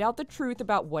he found out the truth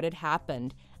about what had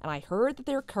happened, and I heard that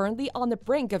they're currently on the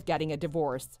brink of getting a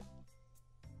divorce.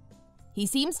 He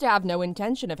seems to have no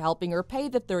intention of helping her pay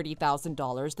the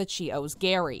 $30,000 that she owes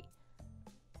Gary.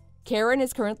 Karen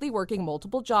is currently working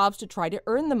multiple jobs to try to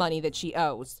earn the money that she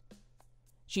owes.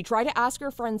 She tried to ask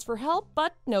her friends for help,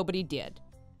 but nobody did.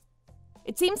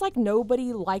 It seems like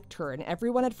nobody liked her and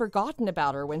everyone had forgotten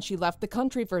about her when she left the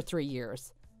country for 3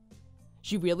 years.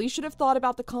 She really should have thought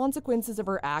about the consequences of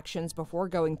her actions before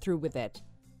going through with it.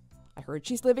 I heard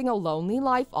she's living a lonely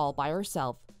life all by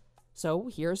herself. So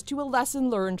here's to a lesson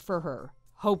learned for her,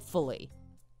 hopefully.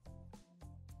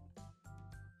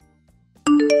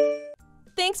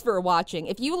 Thanks for watching.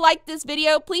 If you liked this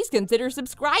video, please consider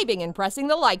subscribing and pressing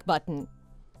the like button.